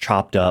 it gets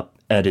chopped up,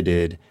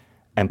 edited,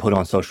 and put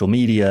on social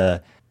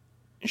media.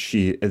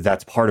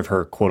 That's part of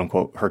her, quote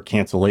unquote, her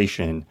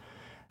cancellation.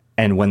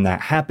 And when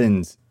that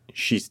happens,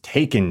 she's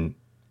taken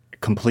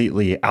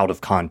completely out of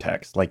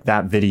context. Like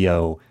that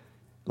video,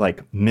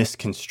 like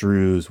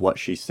misconstrues what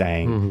she's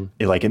saying.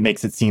 It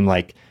makes it seem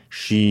like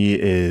she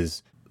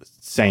is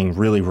saying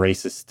really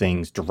racist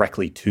things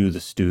directly to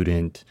the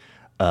student,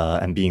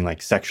 and being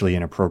like sexually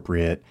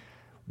inappropriate,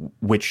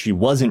 which she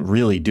wasn't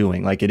really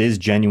doing. Like it is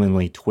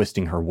genuinely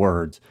twisting her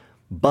words,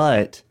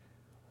 but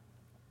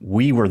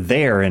we were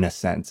there in a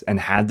sense and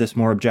had this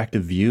more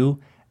objective view.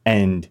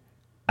 And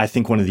I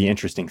think one of the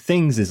interesting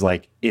things is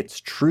like,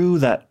 it's true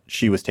that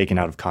she was taken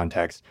out of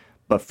context,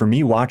 but for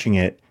me watching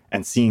it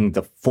and seeing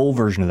the full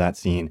version of that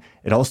scene,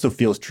 it also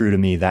feels true to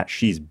me that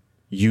she's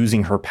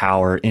using her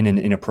power in an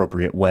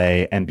inappropriate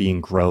way and being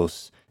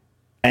gross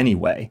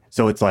anyway.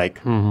 So it's like,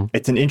 I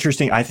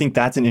think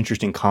that's an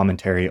interesting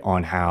commentary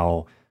on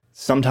how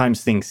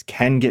sometimes things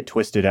can get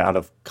twisted out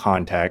of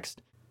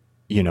context.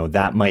 You know,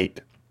 that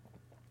might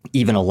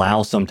even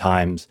allow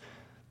sometimes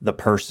the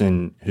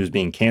person who's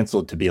being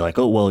canceled to be like,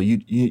 oh, well,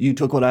 you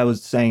took what I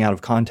was saying out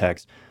of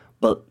context.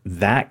 But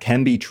that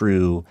can be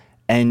true.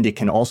 And it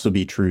can also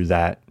be true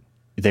that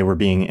they were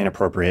being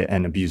inappropriate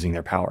and abusing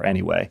their power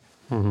anyway.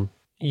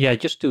 Yeah,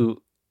 just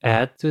to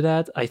add to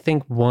that, I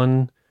think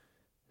one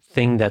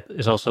thing that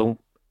is also,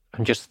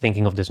 I'm just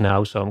thinking of this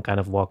now, so I'm kind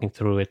of walking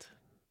through it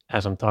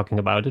as I'm talking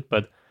about it.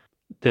 But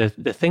the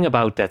thing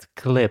about that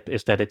clip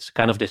is that it's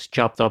kind of this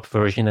chopped up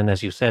version. And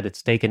as you said,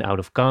 it's taken out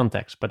of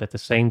context. But at the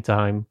same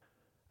time,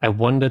 I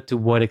wonder to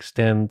what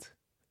extent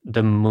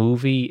the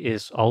movie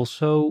is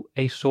also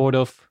a sort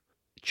of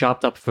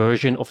chopped up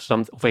version of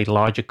a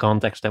larger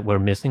context that we're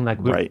missing. Like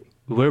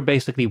we're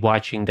basically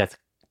watching that.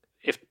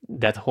 If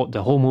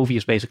the whole movie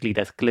is basically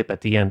that clip at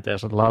the end,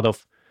 there's a lot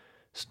of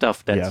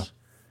stuff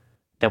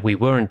that we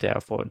weren't there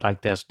for.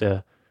 Like there's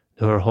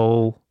her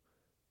whole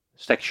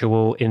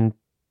sexual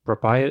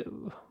impropriety.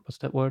 What's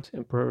that word?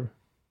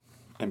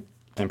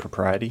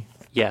 Impropriety.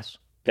 Yes,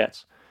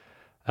 that's.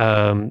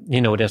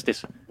 There's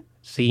this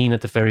scene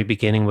at the very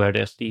beginning where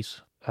there's these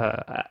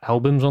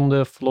albums on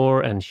the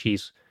floor, and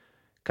she's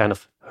kind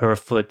of, her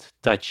foot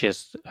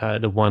touches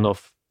the one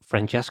of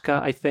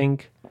Francesca, I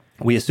think.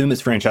 We assume it's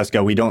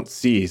Francesca. We don't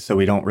see, so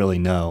we don't really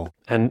know.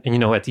 And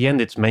at the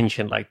end, it's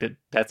mentioned like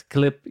that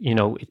clip,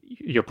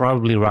 you're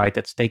probably right.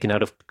 That's taken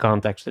out of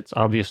context. It's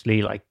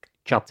obviously like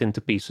chopped into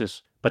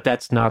pieces, but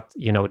that's not,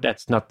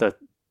 that's not the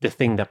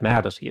thing that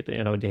matters here.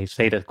 They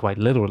say that quite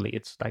literally.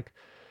 It's like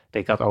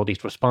they got all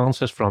these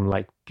responses from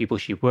like people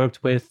she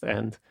worked with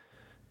and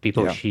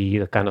people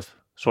she kind of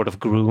sort of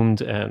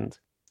groomed and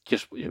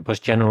just was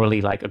generally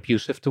like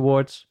abusive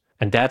towards.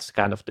 And that's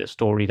kind of the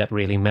story that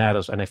really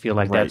matters. And I feel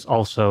like that's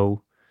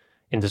also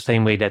in the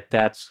same way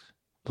that's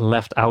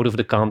left out of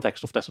the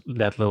context of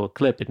that little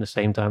clip. In the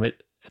same time,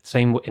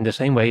 in the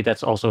same way,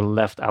 that's also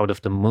left out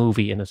of the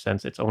movie in a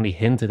sense. It's only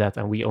hinted at,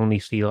 and we only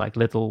see like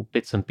little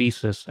bits and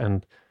pieces.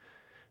 And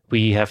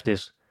we have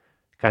this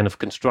kind of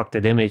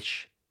constructed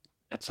image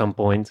at some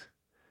point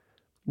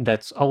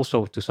that's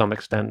also to some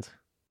extent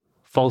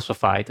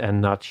falsified and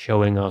not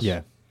showing us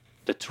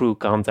the true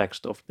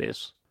context of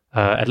this.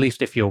 At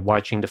least if you're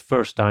watching the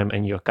first time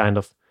and you're kind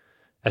of,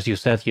 as you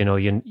said, you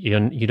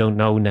don't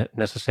know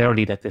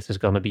necessarily that this is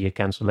going to be a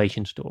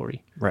cancellation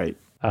story. Right.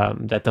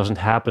 That doesn't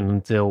happen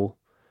until,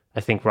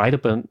 I think, right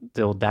up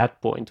until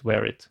that point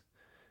where it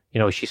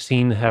she's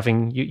seen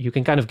having, you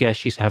can kind of guess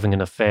she's having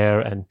an affair,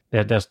 and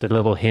there's the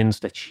little hints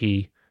that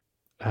she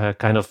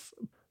kind of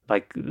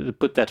like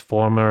put that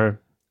former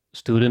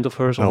student of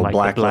hers on like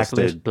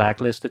blacklisted.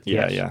 blacklisted,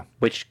 Yeah, yes, yeah.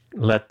 which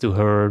led to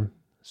her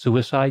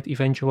suicide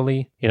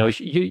eventually.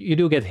 You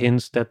do get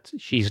hints that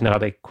she's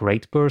not a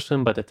great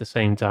person, but at the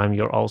same time,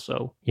 you're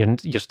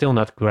still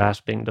not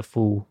grasping the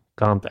full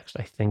context,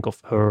 I think,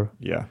 of her.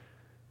 Yeah.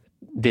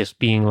 This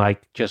being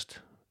like just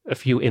a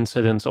few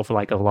incidents of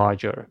like a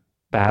larger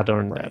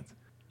pattern Right.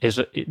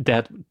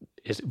 that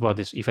is what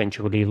is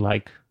eventually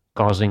like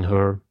causing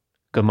her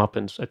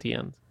comeuppance at the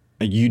end.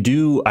 You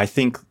do, I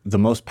think, the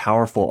most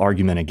powerful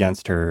argument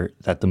against her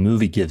that the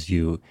movie gives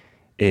you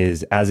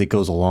is as it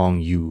goes along,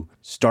 you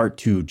start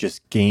to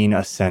just gain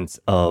a sense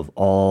of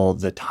all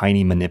the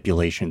tiny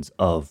manipulations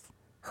of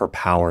her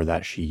power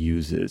that she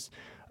uses.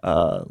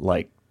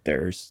 Like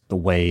there's the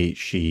way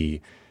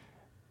she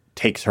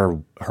takes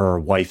her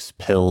wife's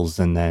pills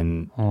and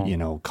then,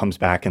 comes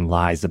back and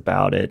lies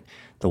about it.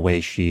 The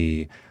way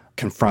she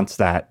confronts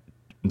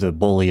the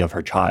bully of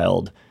her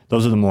child.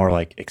 Those are the more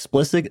like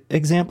explicit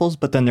examples,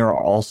 but then there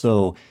are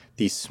also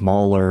these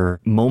smaller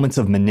moments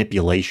of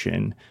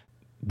manipulation.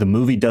 The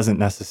movie doesn't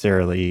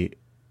necessarily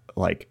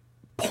like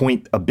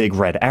point a big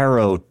red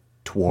arrow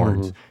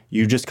towards.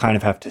 You just kind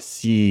of have to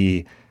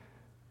see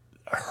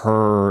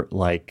her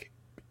like,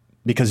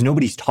 because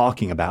nobody's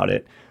talking about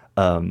it.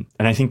 And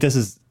I think this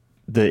is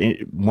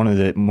one of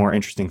the more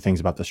interesting things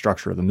about the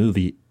structure of the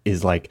movie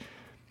is like,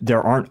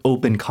 there aren't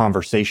open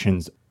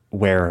conversations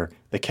where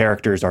the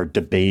characters are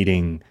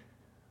debating,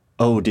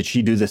 oh, did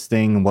she do this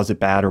thing? Was it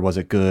bad or was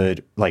it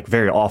good? Like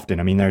very often.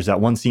 I mean, there's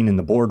that one scene in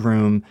the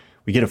boardroom.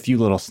 We get a few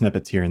little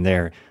snippets here and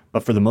there,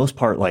 but for the most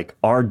part, like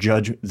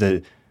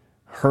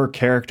her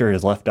character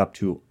is left up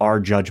to our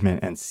judgment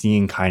and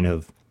seeing kind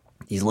of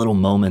these little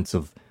moments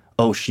of,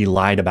 oh, she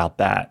lied about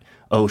that.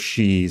 Oh,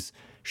 she's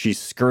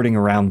skirting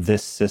around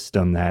this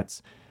system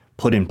that's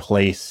put in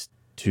place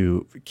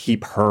to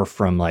keep her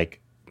from like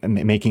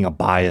making a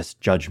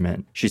biased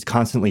judgment. She's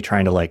constantly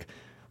trying to like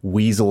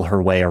weasel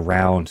her way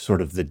around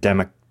sort of the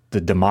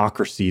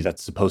democracy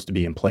that's supposed to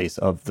be in place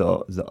of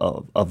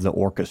the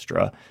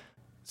orchestra.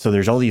 So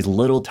there's all these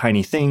little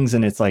tiny things,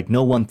 and it's like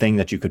no one thing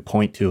that you could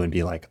point to and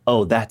be like,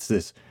 oh, that's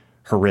this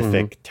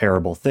horrific,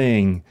 terrible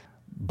thing.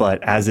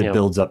 But as it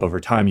builds up over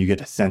time, you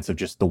get a sense of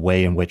just the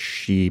way in which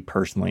she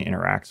personally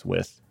interacts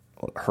with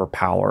her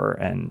power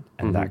and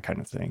that kind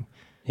of thing.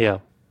 Yeah.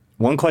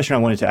 One question I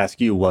wanted to ask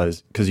you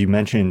was, because you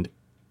mentioned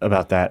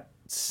about that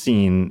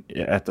scene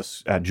at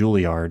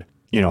Juilliard,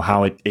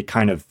 how it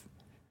kind of,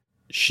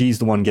 she's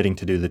the one getting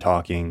to do the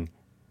talking.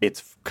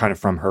 It's kind of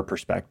from her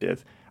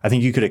perspective. I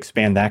think you could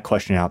expand that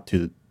question out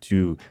to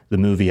the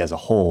movie as a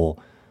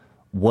whole.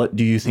 What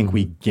do you think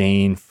we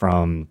gain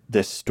from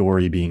this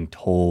story being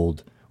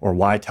told, or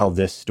why tell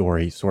this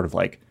story sort of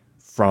like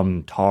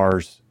from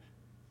Tar's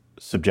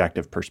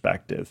subjective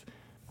perspective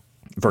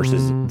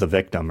versus the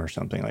victim or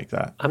something like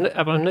that? I'm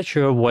not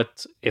sure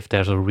if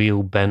there's a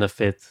real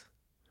benefit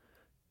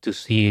to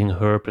seeing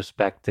her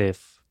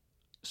perspective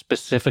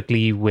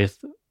specifically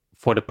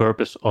for the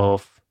purpose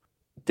of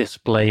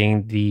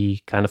displaying the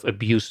kind of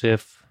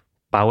abusive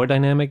power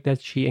dynamic that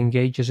she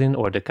engages in,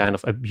 or the kind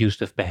of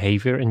abusive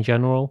behavior in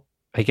general.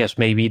 I guess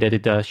maybe that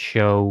it does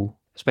show,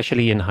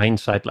 especially in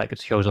hindsight, like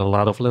it shows a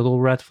lot of little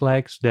red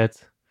flags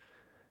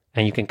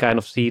and you can kind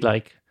of see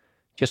like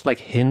just like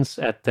hints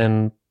at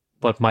then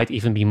what might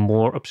even be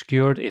more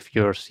obscured if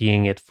you're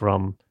seeing it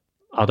from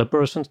other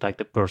persons, like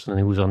the person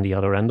who's on the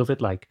other end of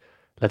it. Like,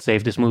 let's say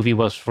if this movie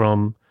was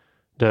from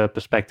the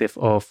perspective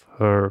of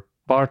her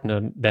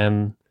partner,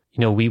 then,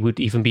 we would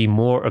even be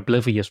more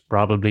oblivious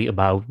probably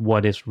about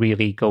what is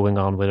really going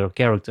on with her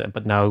character.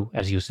 But now,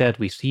 as you said,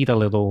 we see the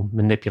little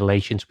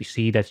manipulations. We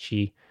see that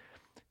she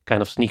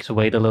kind of sneaks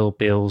away the little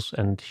pills,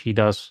 and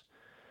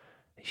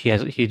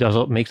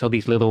makes all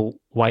these little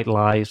white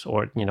lies,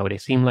 or, they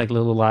seem like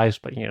little lies,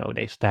 but,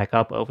 they stack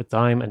up over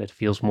time, and it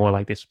feels more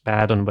like this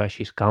pattern where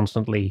she's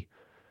constantly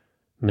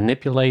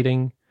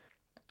manipulating.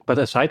 But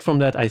aside from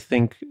that, I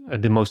think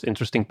the most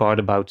interesting part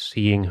about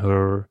seeing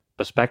her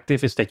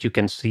perspective is that you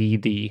can see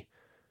the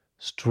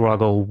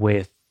struggle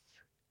with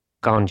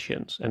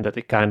conscience, and that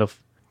it kind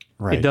of,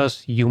 it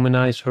does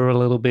humanize her a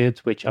little bit,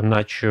 which I'm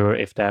not sure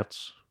if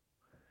that's,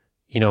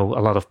 a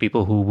lot of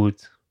people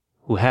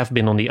who have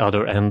been on the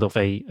other end of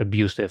a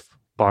abusive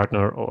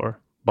partner or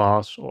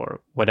boss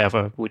or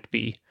whatever would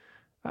be.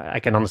 I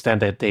can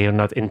understand that they are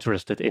not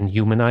interested in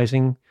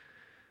humanizing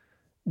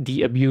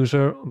the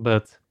abuser,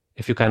 but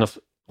if you kind of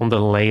on the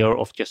layer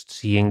of just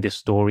seeing this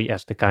story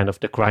as the kind of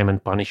the crime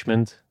and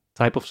punishment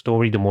type of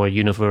story, the more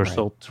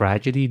universal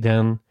tragedy,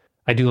 then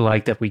I do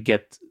like that we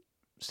get,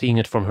 seeing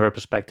it from her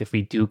perspective,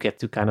 we do get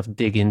to kind of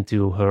dig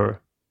into her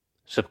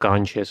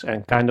subconscious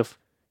and kind of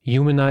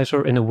humanize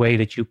her in a way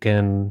that you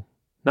can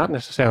not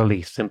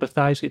necessarily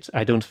sympathize.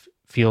 I don't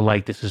feel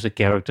like this is a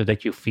character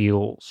that you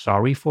feel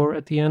sorry for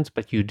at the end,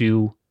 but you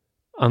do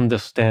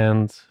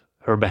understand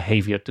her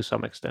behavior to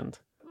some extent.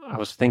 I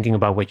was thinking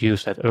about what you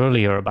said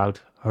earlier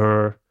about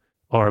her,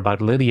 or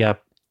about Lydia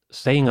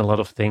saying a lot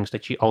of things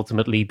that she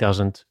ultimately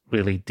doesn't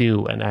really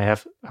do. And I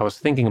was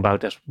thinking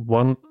about this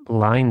one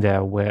line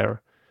there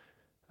where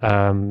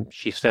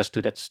she says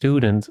to that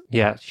student,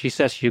 she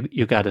says,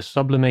 you got to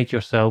sublimate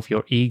yourself,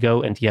 your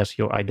ego, and yes,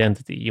 your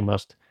identity. You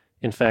must,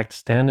 in fact,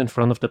 stand in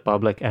front of the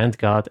public and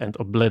God and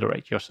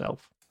obliterate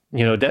yourself.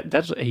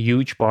 That's a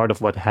huge part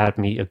of what had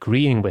me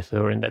agreeing with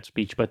her in that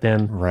speech. But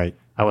then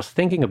I was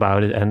thinking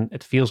about it, and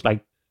it feels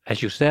like,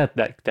 as you said,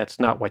 that's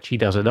not what she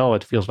does at all.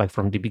 It feels like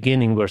from the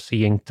beginning we're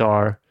seeing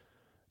Tar,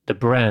 the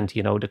brand,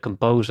 the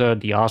composer,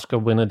 the Oscar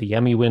winner, the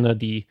Emmy winner,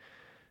 the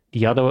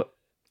other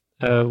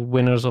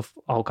winners of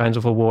all kinds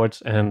of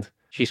awards, and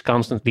she's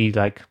constantly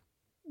like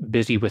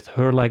busy with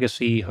her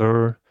legacy,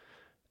 her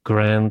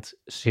grand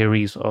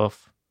series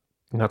of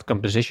not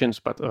compositions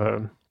but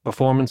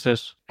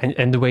performances,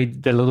 and the way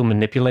the little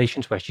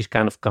manipulations where she's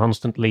kind of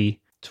constantly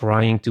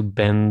trying to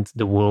bend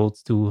the world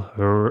to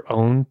her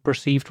own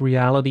perceived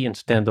reality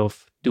instead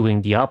of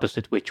doing the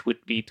opposite, which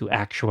would be to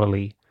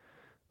actually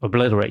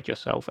obliterate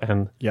yourself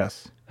and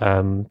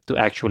to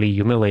actually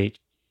humiliate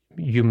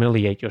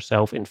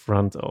yourself in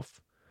front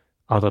of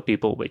other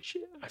people, which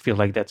I feel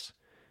like that's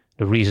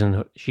the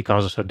reason she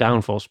causes her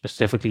downfall,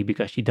 specifically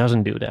because she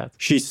doesn't do that.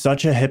 She's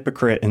such a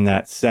hypocrite in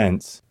that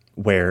sense,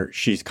 where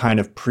she's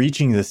kind of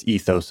preaching this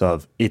ethos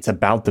of it's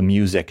about the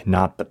music,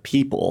 not the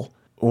people.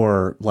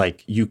 Or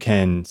like you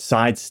can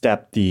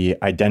sidestep the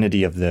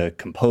identity of the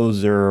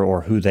composer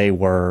or who they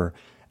were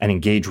and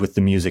engage with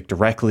the music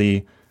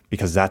directly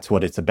because that's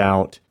what it's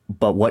about.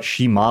 But what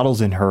she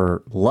models in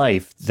her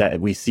life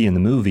that we see in the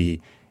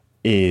movie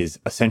is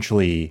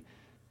essentially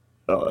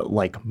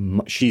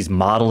she's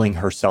modeling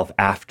herself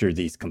after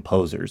these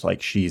composers.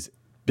 Like she's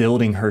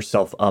building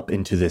herself up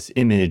into this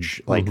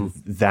image. Like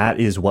that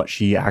is what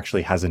she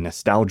actually has a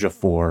nostalgia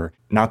for,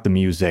 not the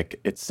music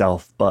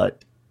itself,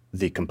 but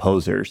the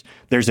composers.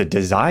 There's a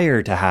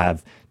desire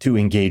to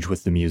engage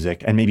with the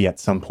music, and maybe at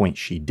some point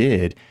she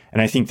did.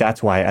 And I think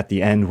that's why at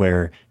the end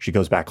where she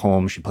goes back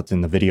home, she puts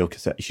in the video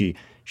cassette, she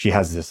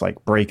has this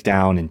like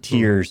breakdown in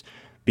tears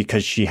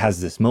because she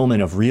has this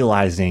moment of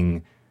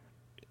realizing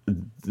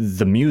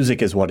the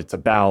music is what it's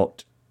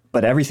about,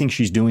 but everything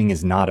she's doing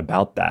is not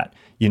about that.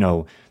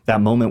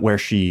 That moment where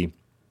she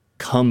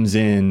comes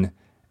in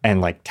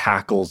and like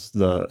tackles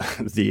the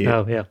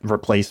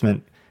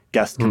replacement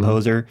guest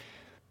composer.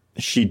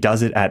 She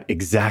does it at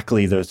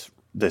exactly this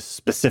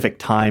specific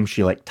time.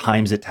 She like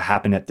times it to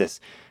happen at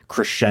this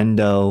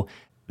crescendo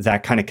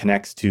that kind of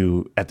connects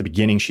to, at the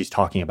beginning, she's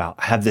talking about,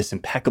 I have this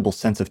impeccable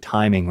sense of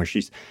timing where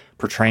she's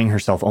portraying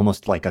herself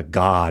almost like a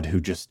god who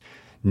just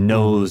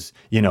knows,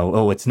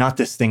 it's not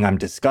this thing I'm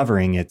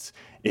discovering. It's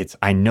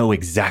I know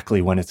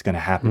exactly when it's going to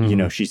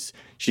happen. She's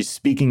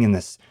speaking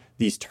in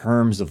these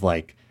terms of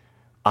like,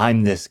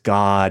 I'm this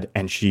god.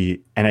 And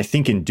I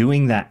think in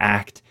doing that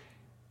act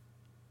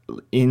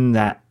in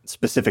that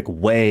specific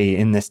way,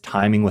 in this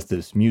timing with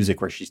this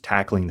music where she's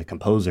tackling the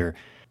composer,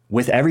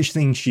 with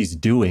everything she's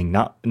doing,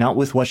 not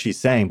with what she's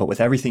saying, but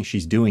with everything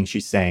she's doing,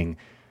 she's saying,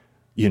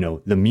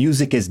 the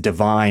music is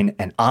divine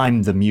and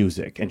I'm the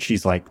music. And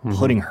she's like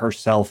putting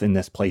herself in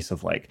this place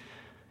of like,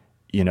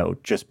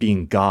 just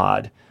being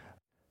God.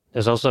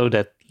 There's also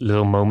that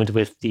little moment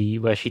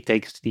where she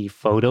takes the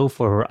photo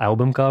for her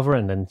album cover,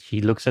 and then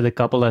she looks at a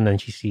couple and then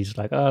she sees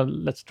like, oh,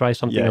 let's try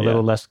something a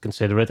little less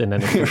considerate. And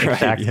then it's an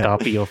exact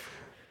copy of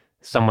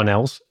someone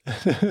else.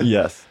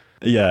 Yes.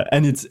 Yeah.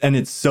 And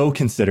it's so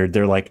considered.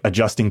 They're like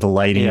adjusting the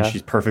lighting and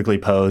she's perfectly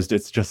posed.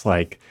 It's just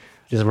like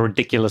this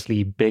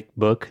ridiculously big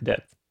book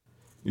that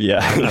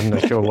I'm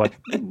not sure what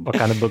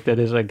kind of book that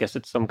is. I guess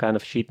it's some kind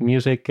of sheet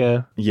music.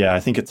 I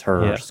think it's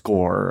her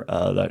score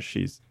that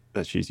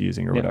she's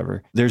using or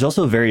whatever. There's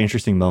also a very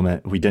interesting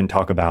moment we didn't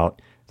talk about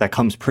that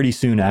comes pretty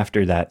soon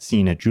after that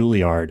scene at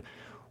Juilliard,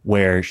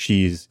 where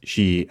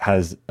she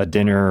has a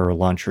dinner or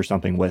lunch or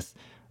something with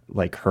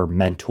like her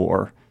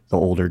mentor, the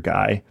older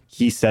guy.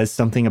 He says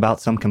something about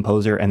some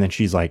composer, and then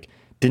she's like,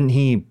 didn't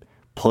he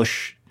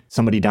push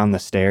somebody down the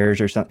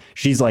stairs or something?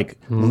 She's like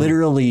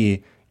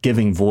literally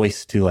giving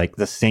voice to like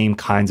the same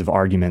kinds of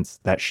arguments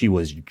that she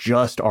was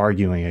just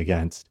arguing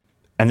against.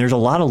 And there's a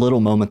lot of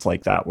little moments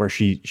like that where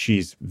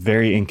she's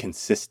very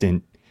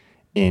inconsistent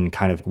in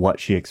kind of what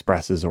she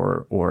expresses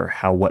or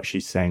how what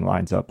she's saying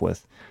lines up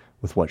with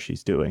what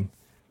she's doing.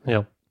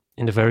 Yeah.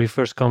 In the very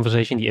first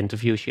conversation, the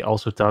interview, she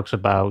also talks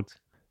about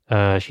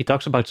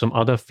some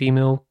other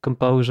female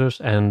composers,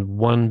 and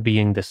one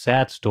being the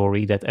sad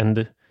story that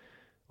ended,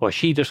 or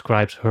she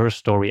describes her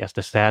story as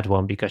the sad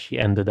one because she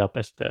ended up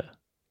as the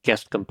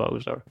guest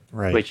composer,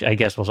 which I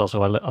guess was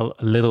also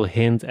a little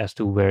hint as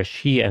to where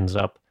she ends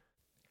up,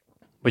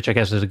 which I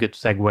guess is a good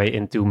segue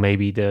into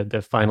maybe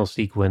the final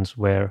sequence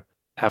where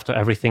after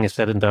everything is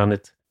said and done,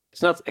 it's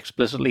not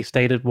explicitly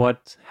stated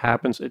what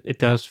happens. It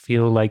does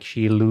feel like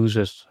she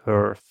loses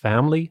her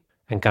family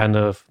and kind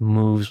of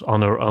moves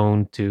on her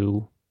own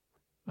to,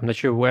 I'm not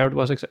sure where it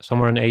was,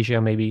 somewhere in Asia,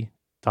 maybe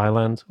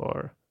Thailand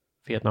or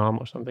Vietnam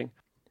or something,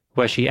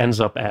 where she ends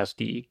up as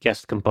the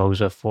guest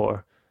composer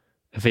for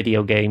a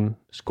video game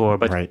score.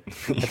 But at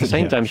the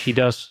same time, she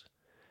does,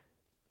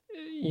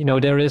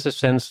 there is a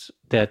sense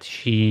that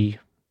she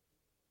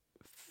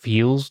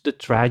feels the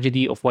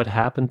tragedy of what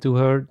happened to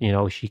her.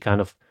 She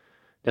kind of,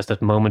 there's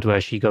that moment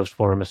where she goes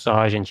for a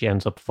massage and she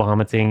ends up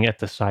vomiting at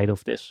the sight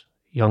of this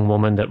young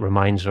woman that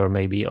reminds her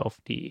maybe of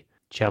the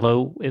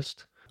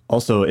celloist.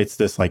 Also, it's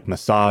this like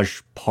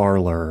massage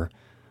parlor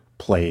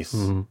place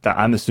that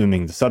I'm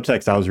assuming the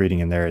subtext I was reading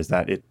in there is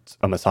that it's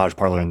a massage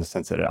parlor in the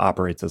sense that it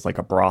operates as like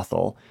a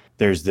brothel.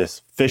 There's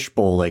this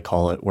fishbowl, they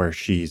call it, where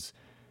she's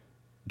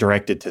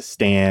directed to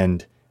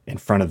stand in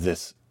front of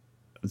this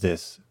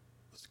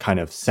kind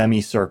of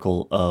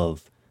semicircle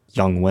of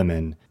young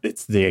women.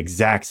 It's the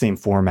exact same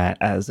format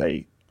as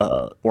a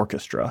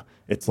orchestra.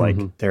 It's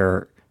like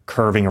they're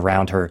curving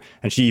around her,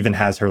 and she even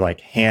has her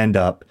like hand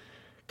up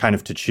kind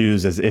of to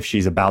choose as if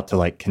she's about to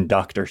like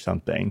conduct or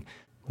something.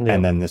 Yeah.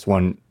 And then this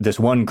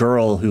one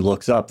girl who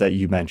looks up that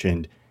you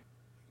mentioned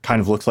kind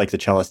of looks like the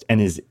cellist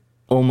and is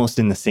almost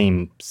in the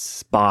same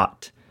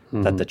spot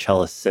that the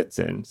cellist sits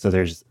in. So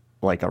there's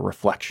like a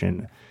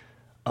reflection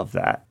of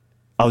that.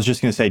 I was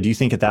just going to say, do you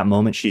think at that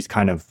moment she's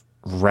kind of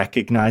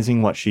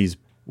recognizing what she's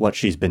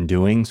been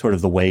doing, sort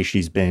of the way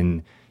she's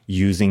been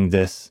using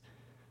this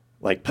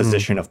like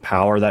position of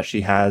power that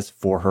she has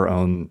for her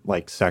own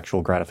like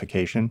sexual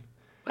gratification?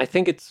 I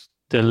think it's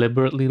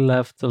deliberately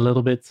left a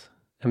little bit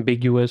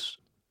ambiguous.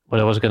 What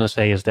I was going to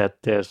say is that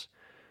there's,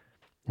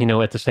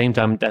 at the same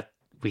time that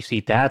we see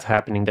that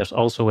happening, there's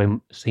also a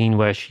scene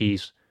where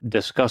she's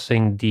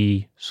discussing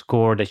the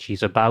score that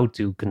she's about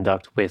to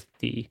conduct with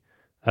the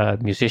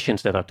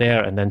musicians that are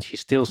there. And then she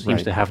still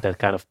seems to have that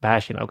kind of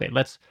passion. Okay,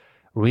 let's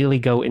really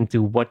go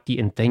into what the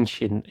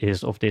intention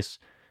is of this,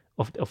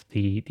 of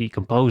the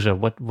composer.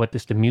 What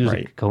is the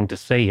music going to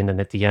say? And then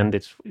at the end,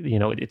 it's,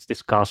 it's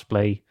this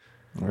cosplay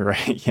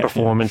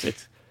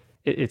performance.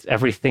 It's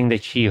everything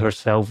that she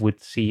herself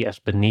would see as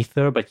beneath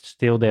her, but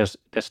still there's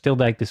still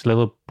like this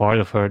little part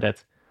of her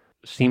that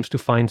seems to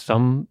find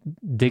some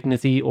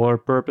dignity or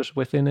purpose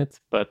within it.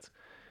 But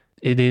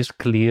it is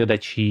clear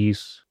that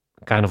she's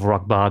kind of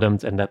rock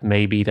bottomed, and that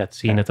maybe that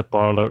scene at the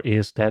parlor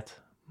is that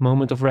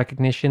moment of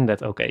recognition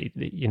that, okay,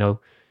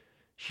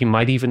 she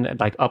might even,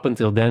 like up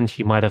until then,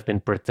 she might have been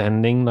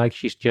pretending like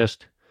she's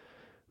just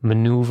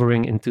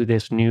maneuvering into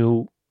this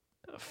new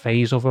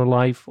phase of her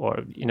life.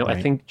 Or,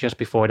 I think just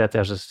before that,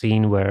 there's a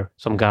scene where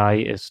some guy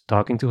is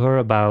talking to her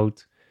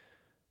about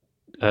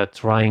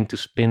trying to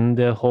spin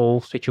the whole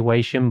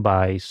situation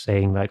by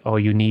saying like, oh,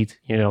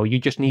 you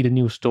just need a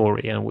new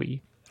story.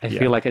 And I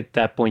feel like at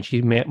that point,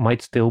 she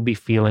might still be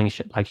feeling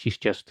like she's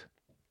just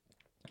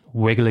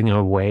wiggling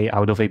her way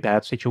out of a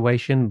bad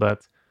situation.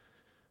 But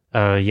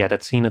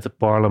that scene at the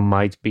parlor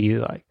might be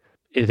like,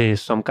 it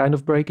is some kind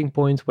of breaking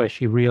point where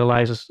she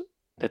realizes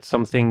that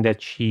something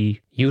that she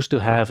used to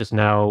have is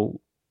now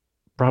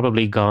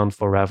probably gone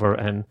forever.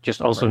 And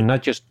just also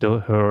not just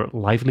her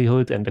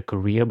livelihood and the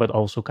career, but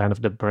also kind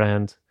of the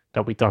brand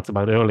that we talked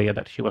about earlier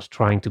that she was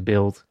trying to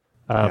build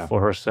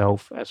for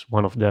herself as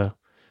one of the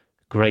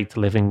great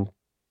living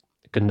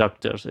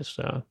conductors is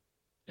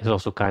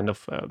also kind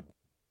of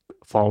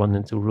fallen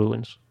into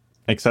ruins.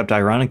 Except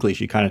ironically,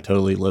 she kind of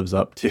totally lives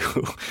up to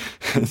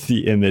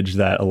the image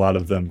that a lot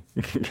of them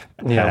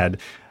had,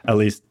 at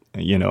least,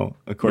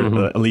 according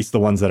to at least the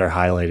ones that are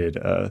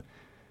highlighted,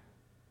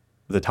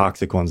 the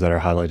toxic ones that are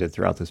highlighted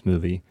throughout this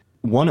movie.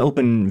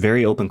 One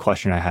very open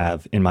question I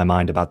have in my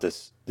mind about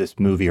this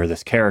movie, or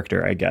this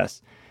character, I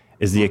guess,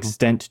 is the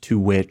extent to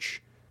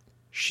which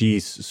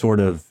she's sort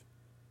of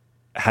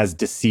has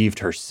deceived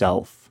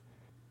herself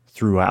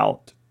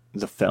throughout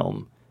the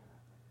film.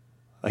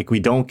 Like,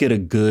 we don't get a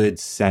good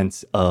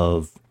sense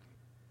of,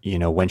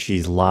 when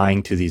she's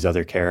lying to these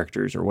other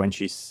characters, or when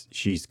she's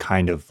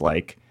kind of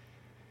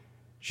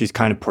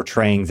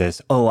portraying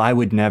this, oh, I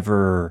would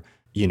never,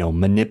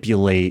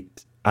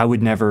 manipulate, I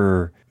would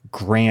never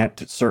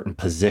grant certain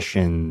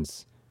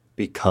positions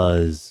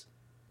because,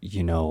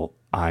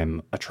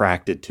 I'm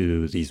attracted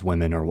to these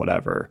women or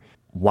whatever,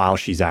 while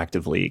she's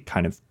actively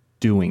kind of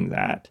doing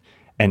that.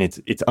 And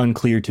it's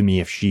unclear to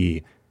me if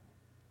she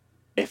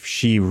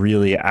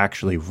really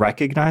actually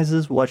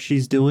recognizes what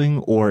she's doing,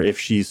 or if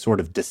she's sort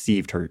of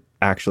deceived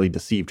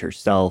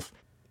herself,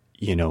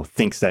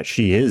 thinks that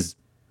she is,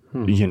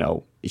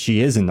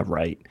 she is in the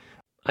right.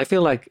 I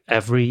feel like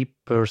every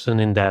person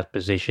in that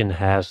position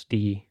has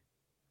the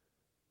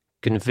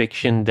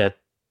conviction that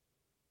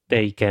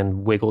they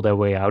can wiggle their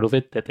way out of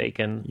it, that they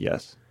can...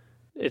 Yes.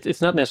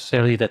 It's not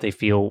necessarily that they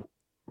feel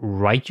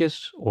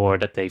righteous, or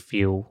that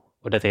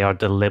they are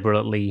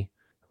deliberately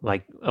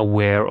like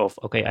aware of,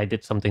 okay, I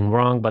did something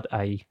wrong, but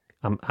I'm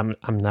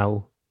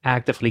now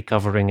actively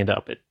covering it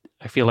up.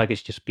 I feel like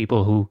it's just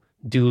people who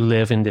do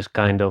live in this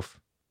kind of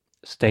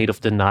state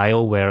of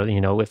denial where,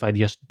 if I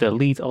just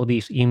delete all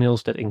these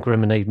emails that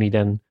incriminate me,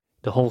 then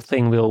the whole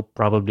thing will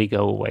probably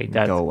go away.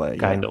 That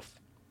kind of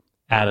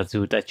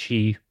attitude that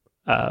she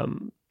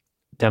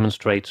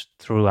demonstrates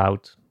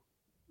throughout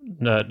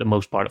the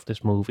most part of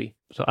this movie.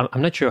 So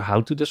I'm not sure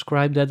how to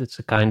describe that. It's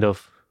a kind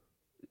of,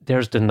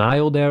 there's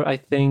denial there, I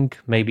think,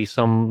 maybe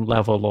some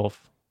level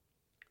of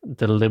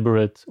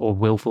deliberate or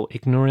willful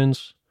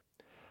ignorance.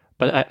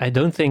 But I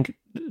don't think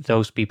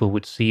those people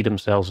would see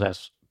themselves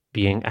as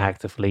being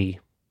actively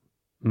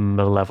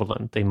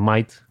malevolent. They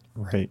might.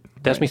 Right.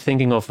 That's me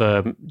thinking of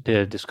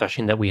the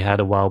discussion that we had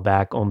a while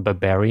back on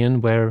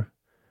Barbarian, where,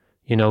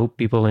 you know,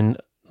 people in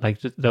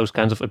like those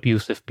kinds of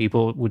abusive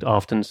people would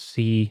often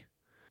see,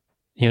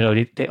 you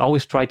know, they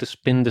always try to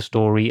spin the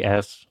story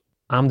as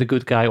I'm the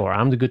good guy or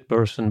I'm the good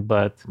person,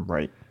 but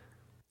Right.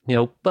 you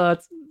know,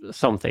 but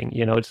something,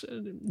 you know,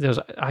 there's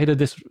either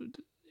this.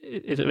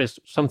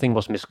 Something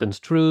was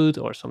misconstrued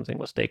or something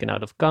was taken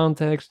out of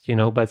context, you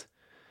know, but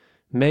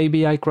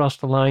maybe I crossed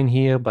the line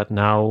here, but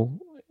now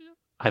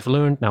I've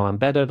learned, now I'm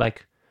better.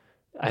 Like,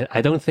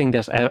 I don't think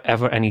there's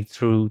ever any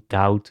true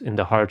doubt in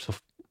the hearts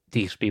of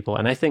these people.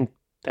 And I think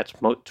that's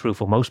true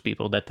for most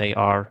people, that they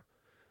are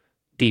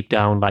deep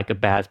down like a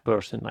bad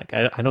person. Like,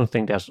 I don't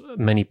think there's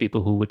many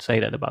people who would say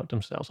that about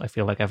themselves. I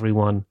feel like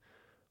everyone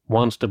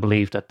wants to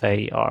believe that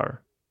they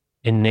are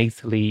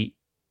innately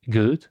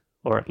good,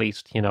 or at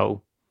least, you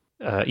know,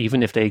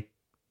 even if they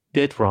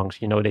did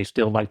wrongs, you know, they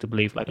still like to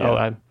believe like,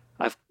 oh,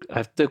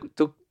 I've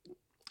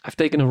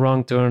taken a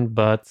wrong turn,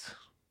 but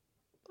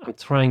I'm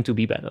trying to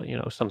be better, you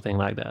know, something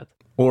like that.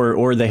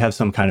 Or they have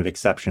some kind of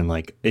exception,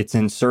 like it's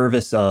in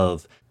service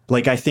of,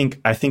 like, I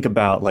think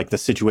about like the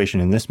situation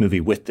in this movie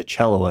with the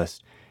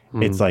celloist.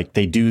 It's like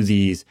they do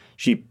these,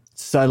 she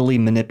subtly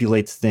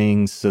manipulates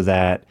things so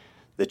that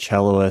the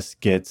celloist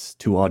gets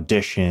to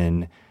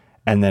audition,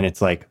 and then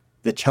it's like,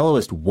 the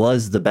celloist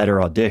was the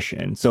better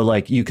audition. So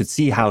like you could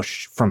see how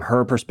from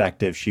her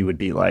perspective, she would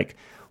be like,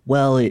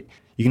 well, you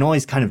can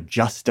always kind of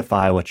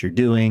justify what you're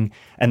doing.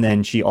 And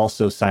then she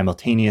also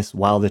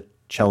while the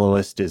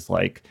celloist is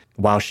like,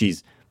 while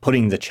she's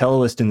putting the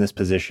celloist in this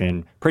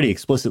position pretty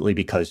explicitly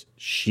because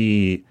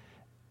she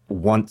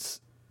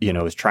wants, you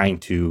know, is trying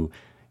to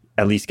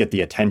at least get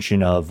the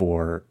attention of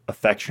or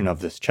affection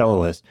of this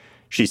celloist,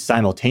 she's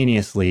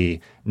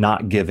simultaneously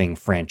not giving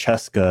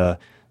Francesca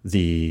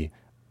the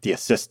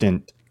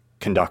assistant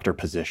conductor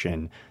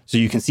position. So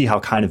you can see how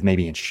kind of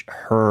maybe in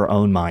her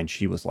own mind,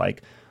 she was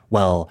like,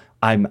 well,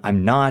 I'm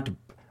not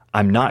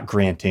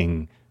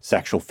granting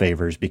sexual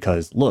favors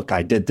because look,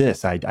 I did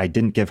this. I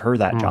didn't give her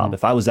that job.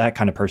 If I was that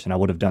kind of person, I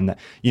would have done that.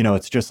 You know,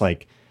 it's just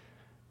like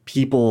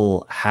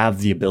people have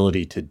the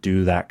ability to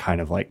do that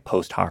kind of like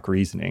post hoc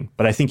reasoning.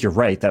 But I think you're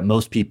right that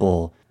most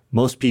people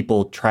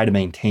try to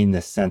maintain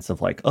this sense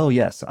of like, oh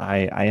yes,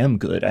 I am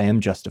good. I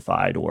am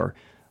justified, or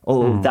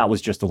that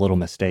was just a little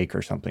mistake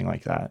or something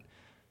like that.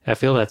 I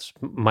feel that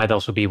might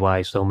also be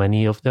why so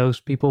many of those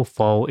people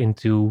fall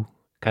into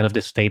kind of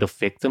this state of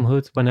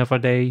victimhood whenever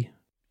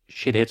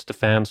shit hits the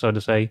fan, so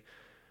to say.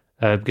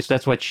 Because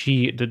that's what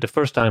the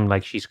first time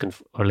like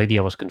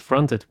Lydia was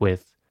confronted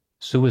with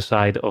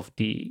suicide of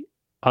the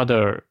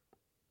other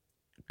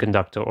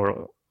conductor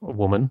or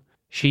woman,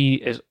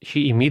 she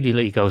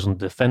immediately goes on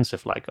the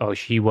defensive, like, oh,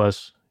 she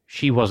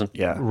wasn't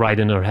right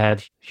in her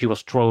head. She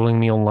was trolling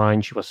me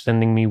online. She was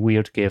sending me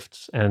weird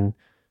gifts. And,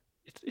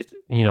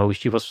 you know,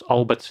 she was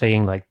all but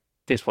saying, like,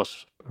 this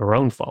was her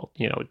own fault.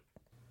 You know,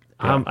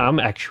 I'm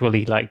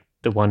actually, like,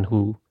 the one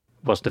who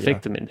was the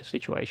victim in this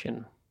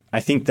situation. I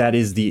think that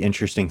is the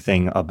interesting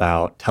thing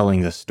about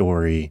telling the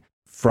story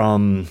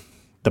from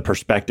the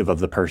perspective of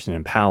the person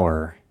in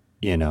power,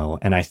 you know.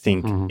 And I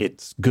think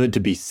it's good to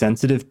be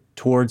sensitive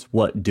towards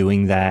what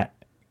doing that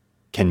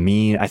can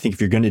mean. I think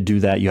if you're going to do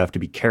that, you have to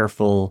be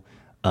careful.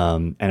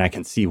 And I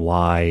can see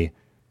why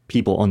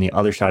people on the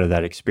other side of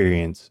that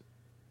experience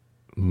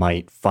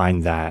might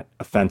find that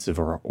offensive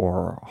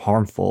or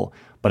harmful.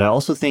 But I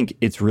also think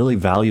it's really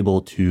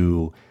valuable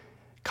to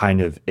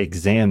kind of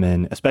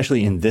examine,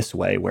 especially in this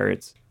way where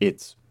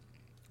it's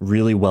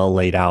really well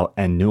laid out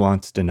and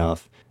nuanced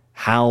enough,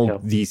 how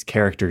these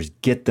characters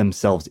get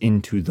themselves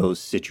into those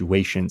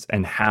situations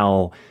and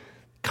how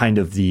kind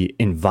of the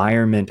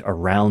environment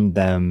around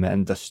them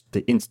and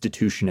the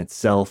institution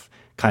itself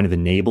kind of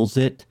enables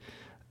it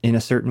in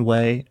a certain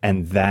way,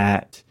 and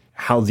that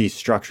how these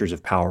structures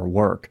of power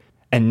work,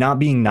 and not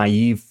being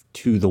naive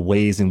to the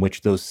ways in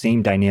which those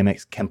same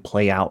dynamics can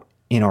play out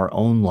in our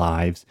own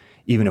lives,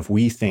 even if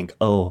we think,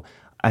 oh,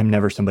 I'm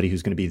never somebody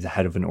who's going to be the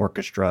head of an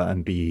orchestra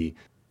and be,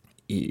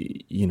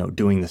 you know,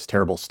 doing this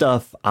terrible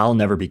stuff. I'll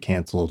never be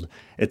canceled.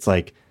 It's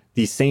like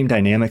these same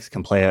dynamics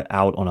can play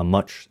out on a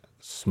much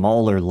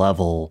smaller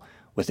level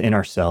within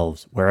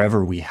ourselves,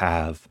 wherever we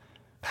have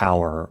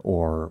power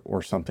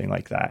or something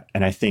like that.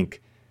 And I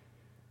think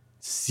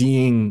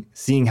seeing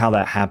how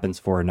that happens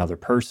for another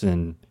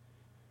person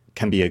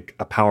can be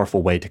a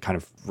powerful way to kind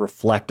of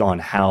reflect on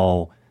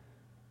how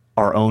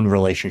our own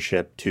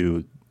relationship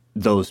to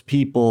those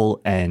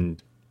people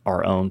and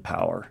our own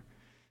power.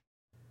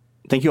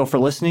 Thank you all for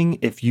listening.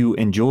 If you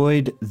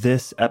enjoyed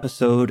this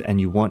episode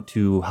and you want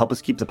to help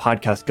us keep the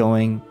podcast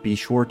going, be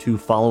sure to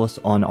follow us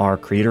on our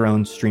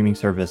creator-owned streaming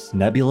service,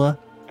 Nebula.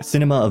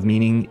 Cinema of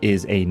Meaning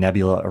is a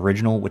Nebula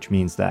original, which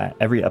means that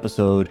every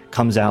episode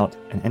comes out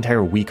an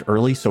entire week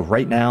early. So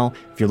right now,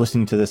 if you're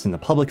listening to this in the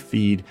public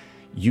feed,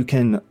 you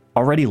can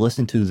already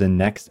listened to the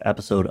next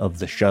episode of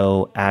the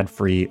show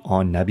ad-free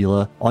on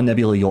Nebula. On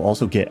Nebula, you'll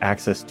also get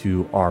access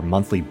to our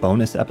monthly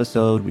bonus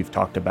episode. We've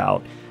talked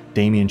about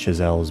Damien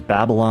Chazelle's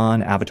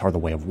Babylon, Avatar: The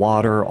Way of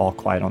Water, All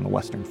Quiet on the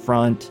Western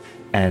Front,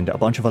 and a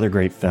bunch of other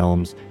great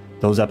films.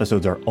 Those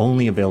episodes are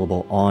only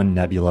available on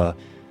Nebula.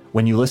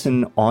 When you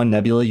listen on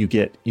Nebula, you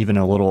get even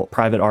a little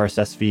private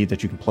RSS feed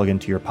that you can plug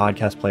into your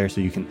podcast player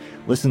so you can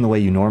listen the way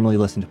you normally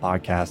listen to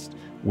podcasts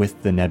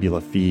with the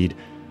Nebula feed.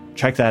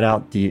 Check that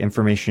out. The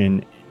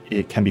information,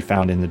 it can be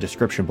found in the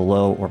description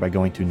below or by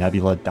going to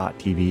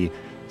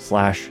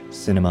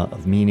nebula.tv/cinema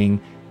of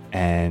meaning.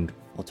 And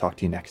we'll talk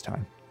to you next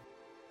time.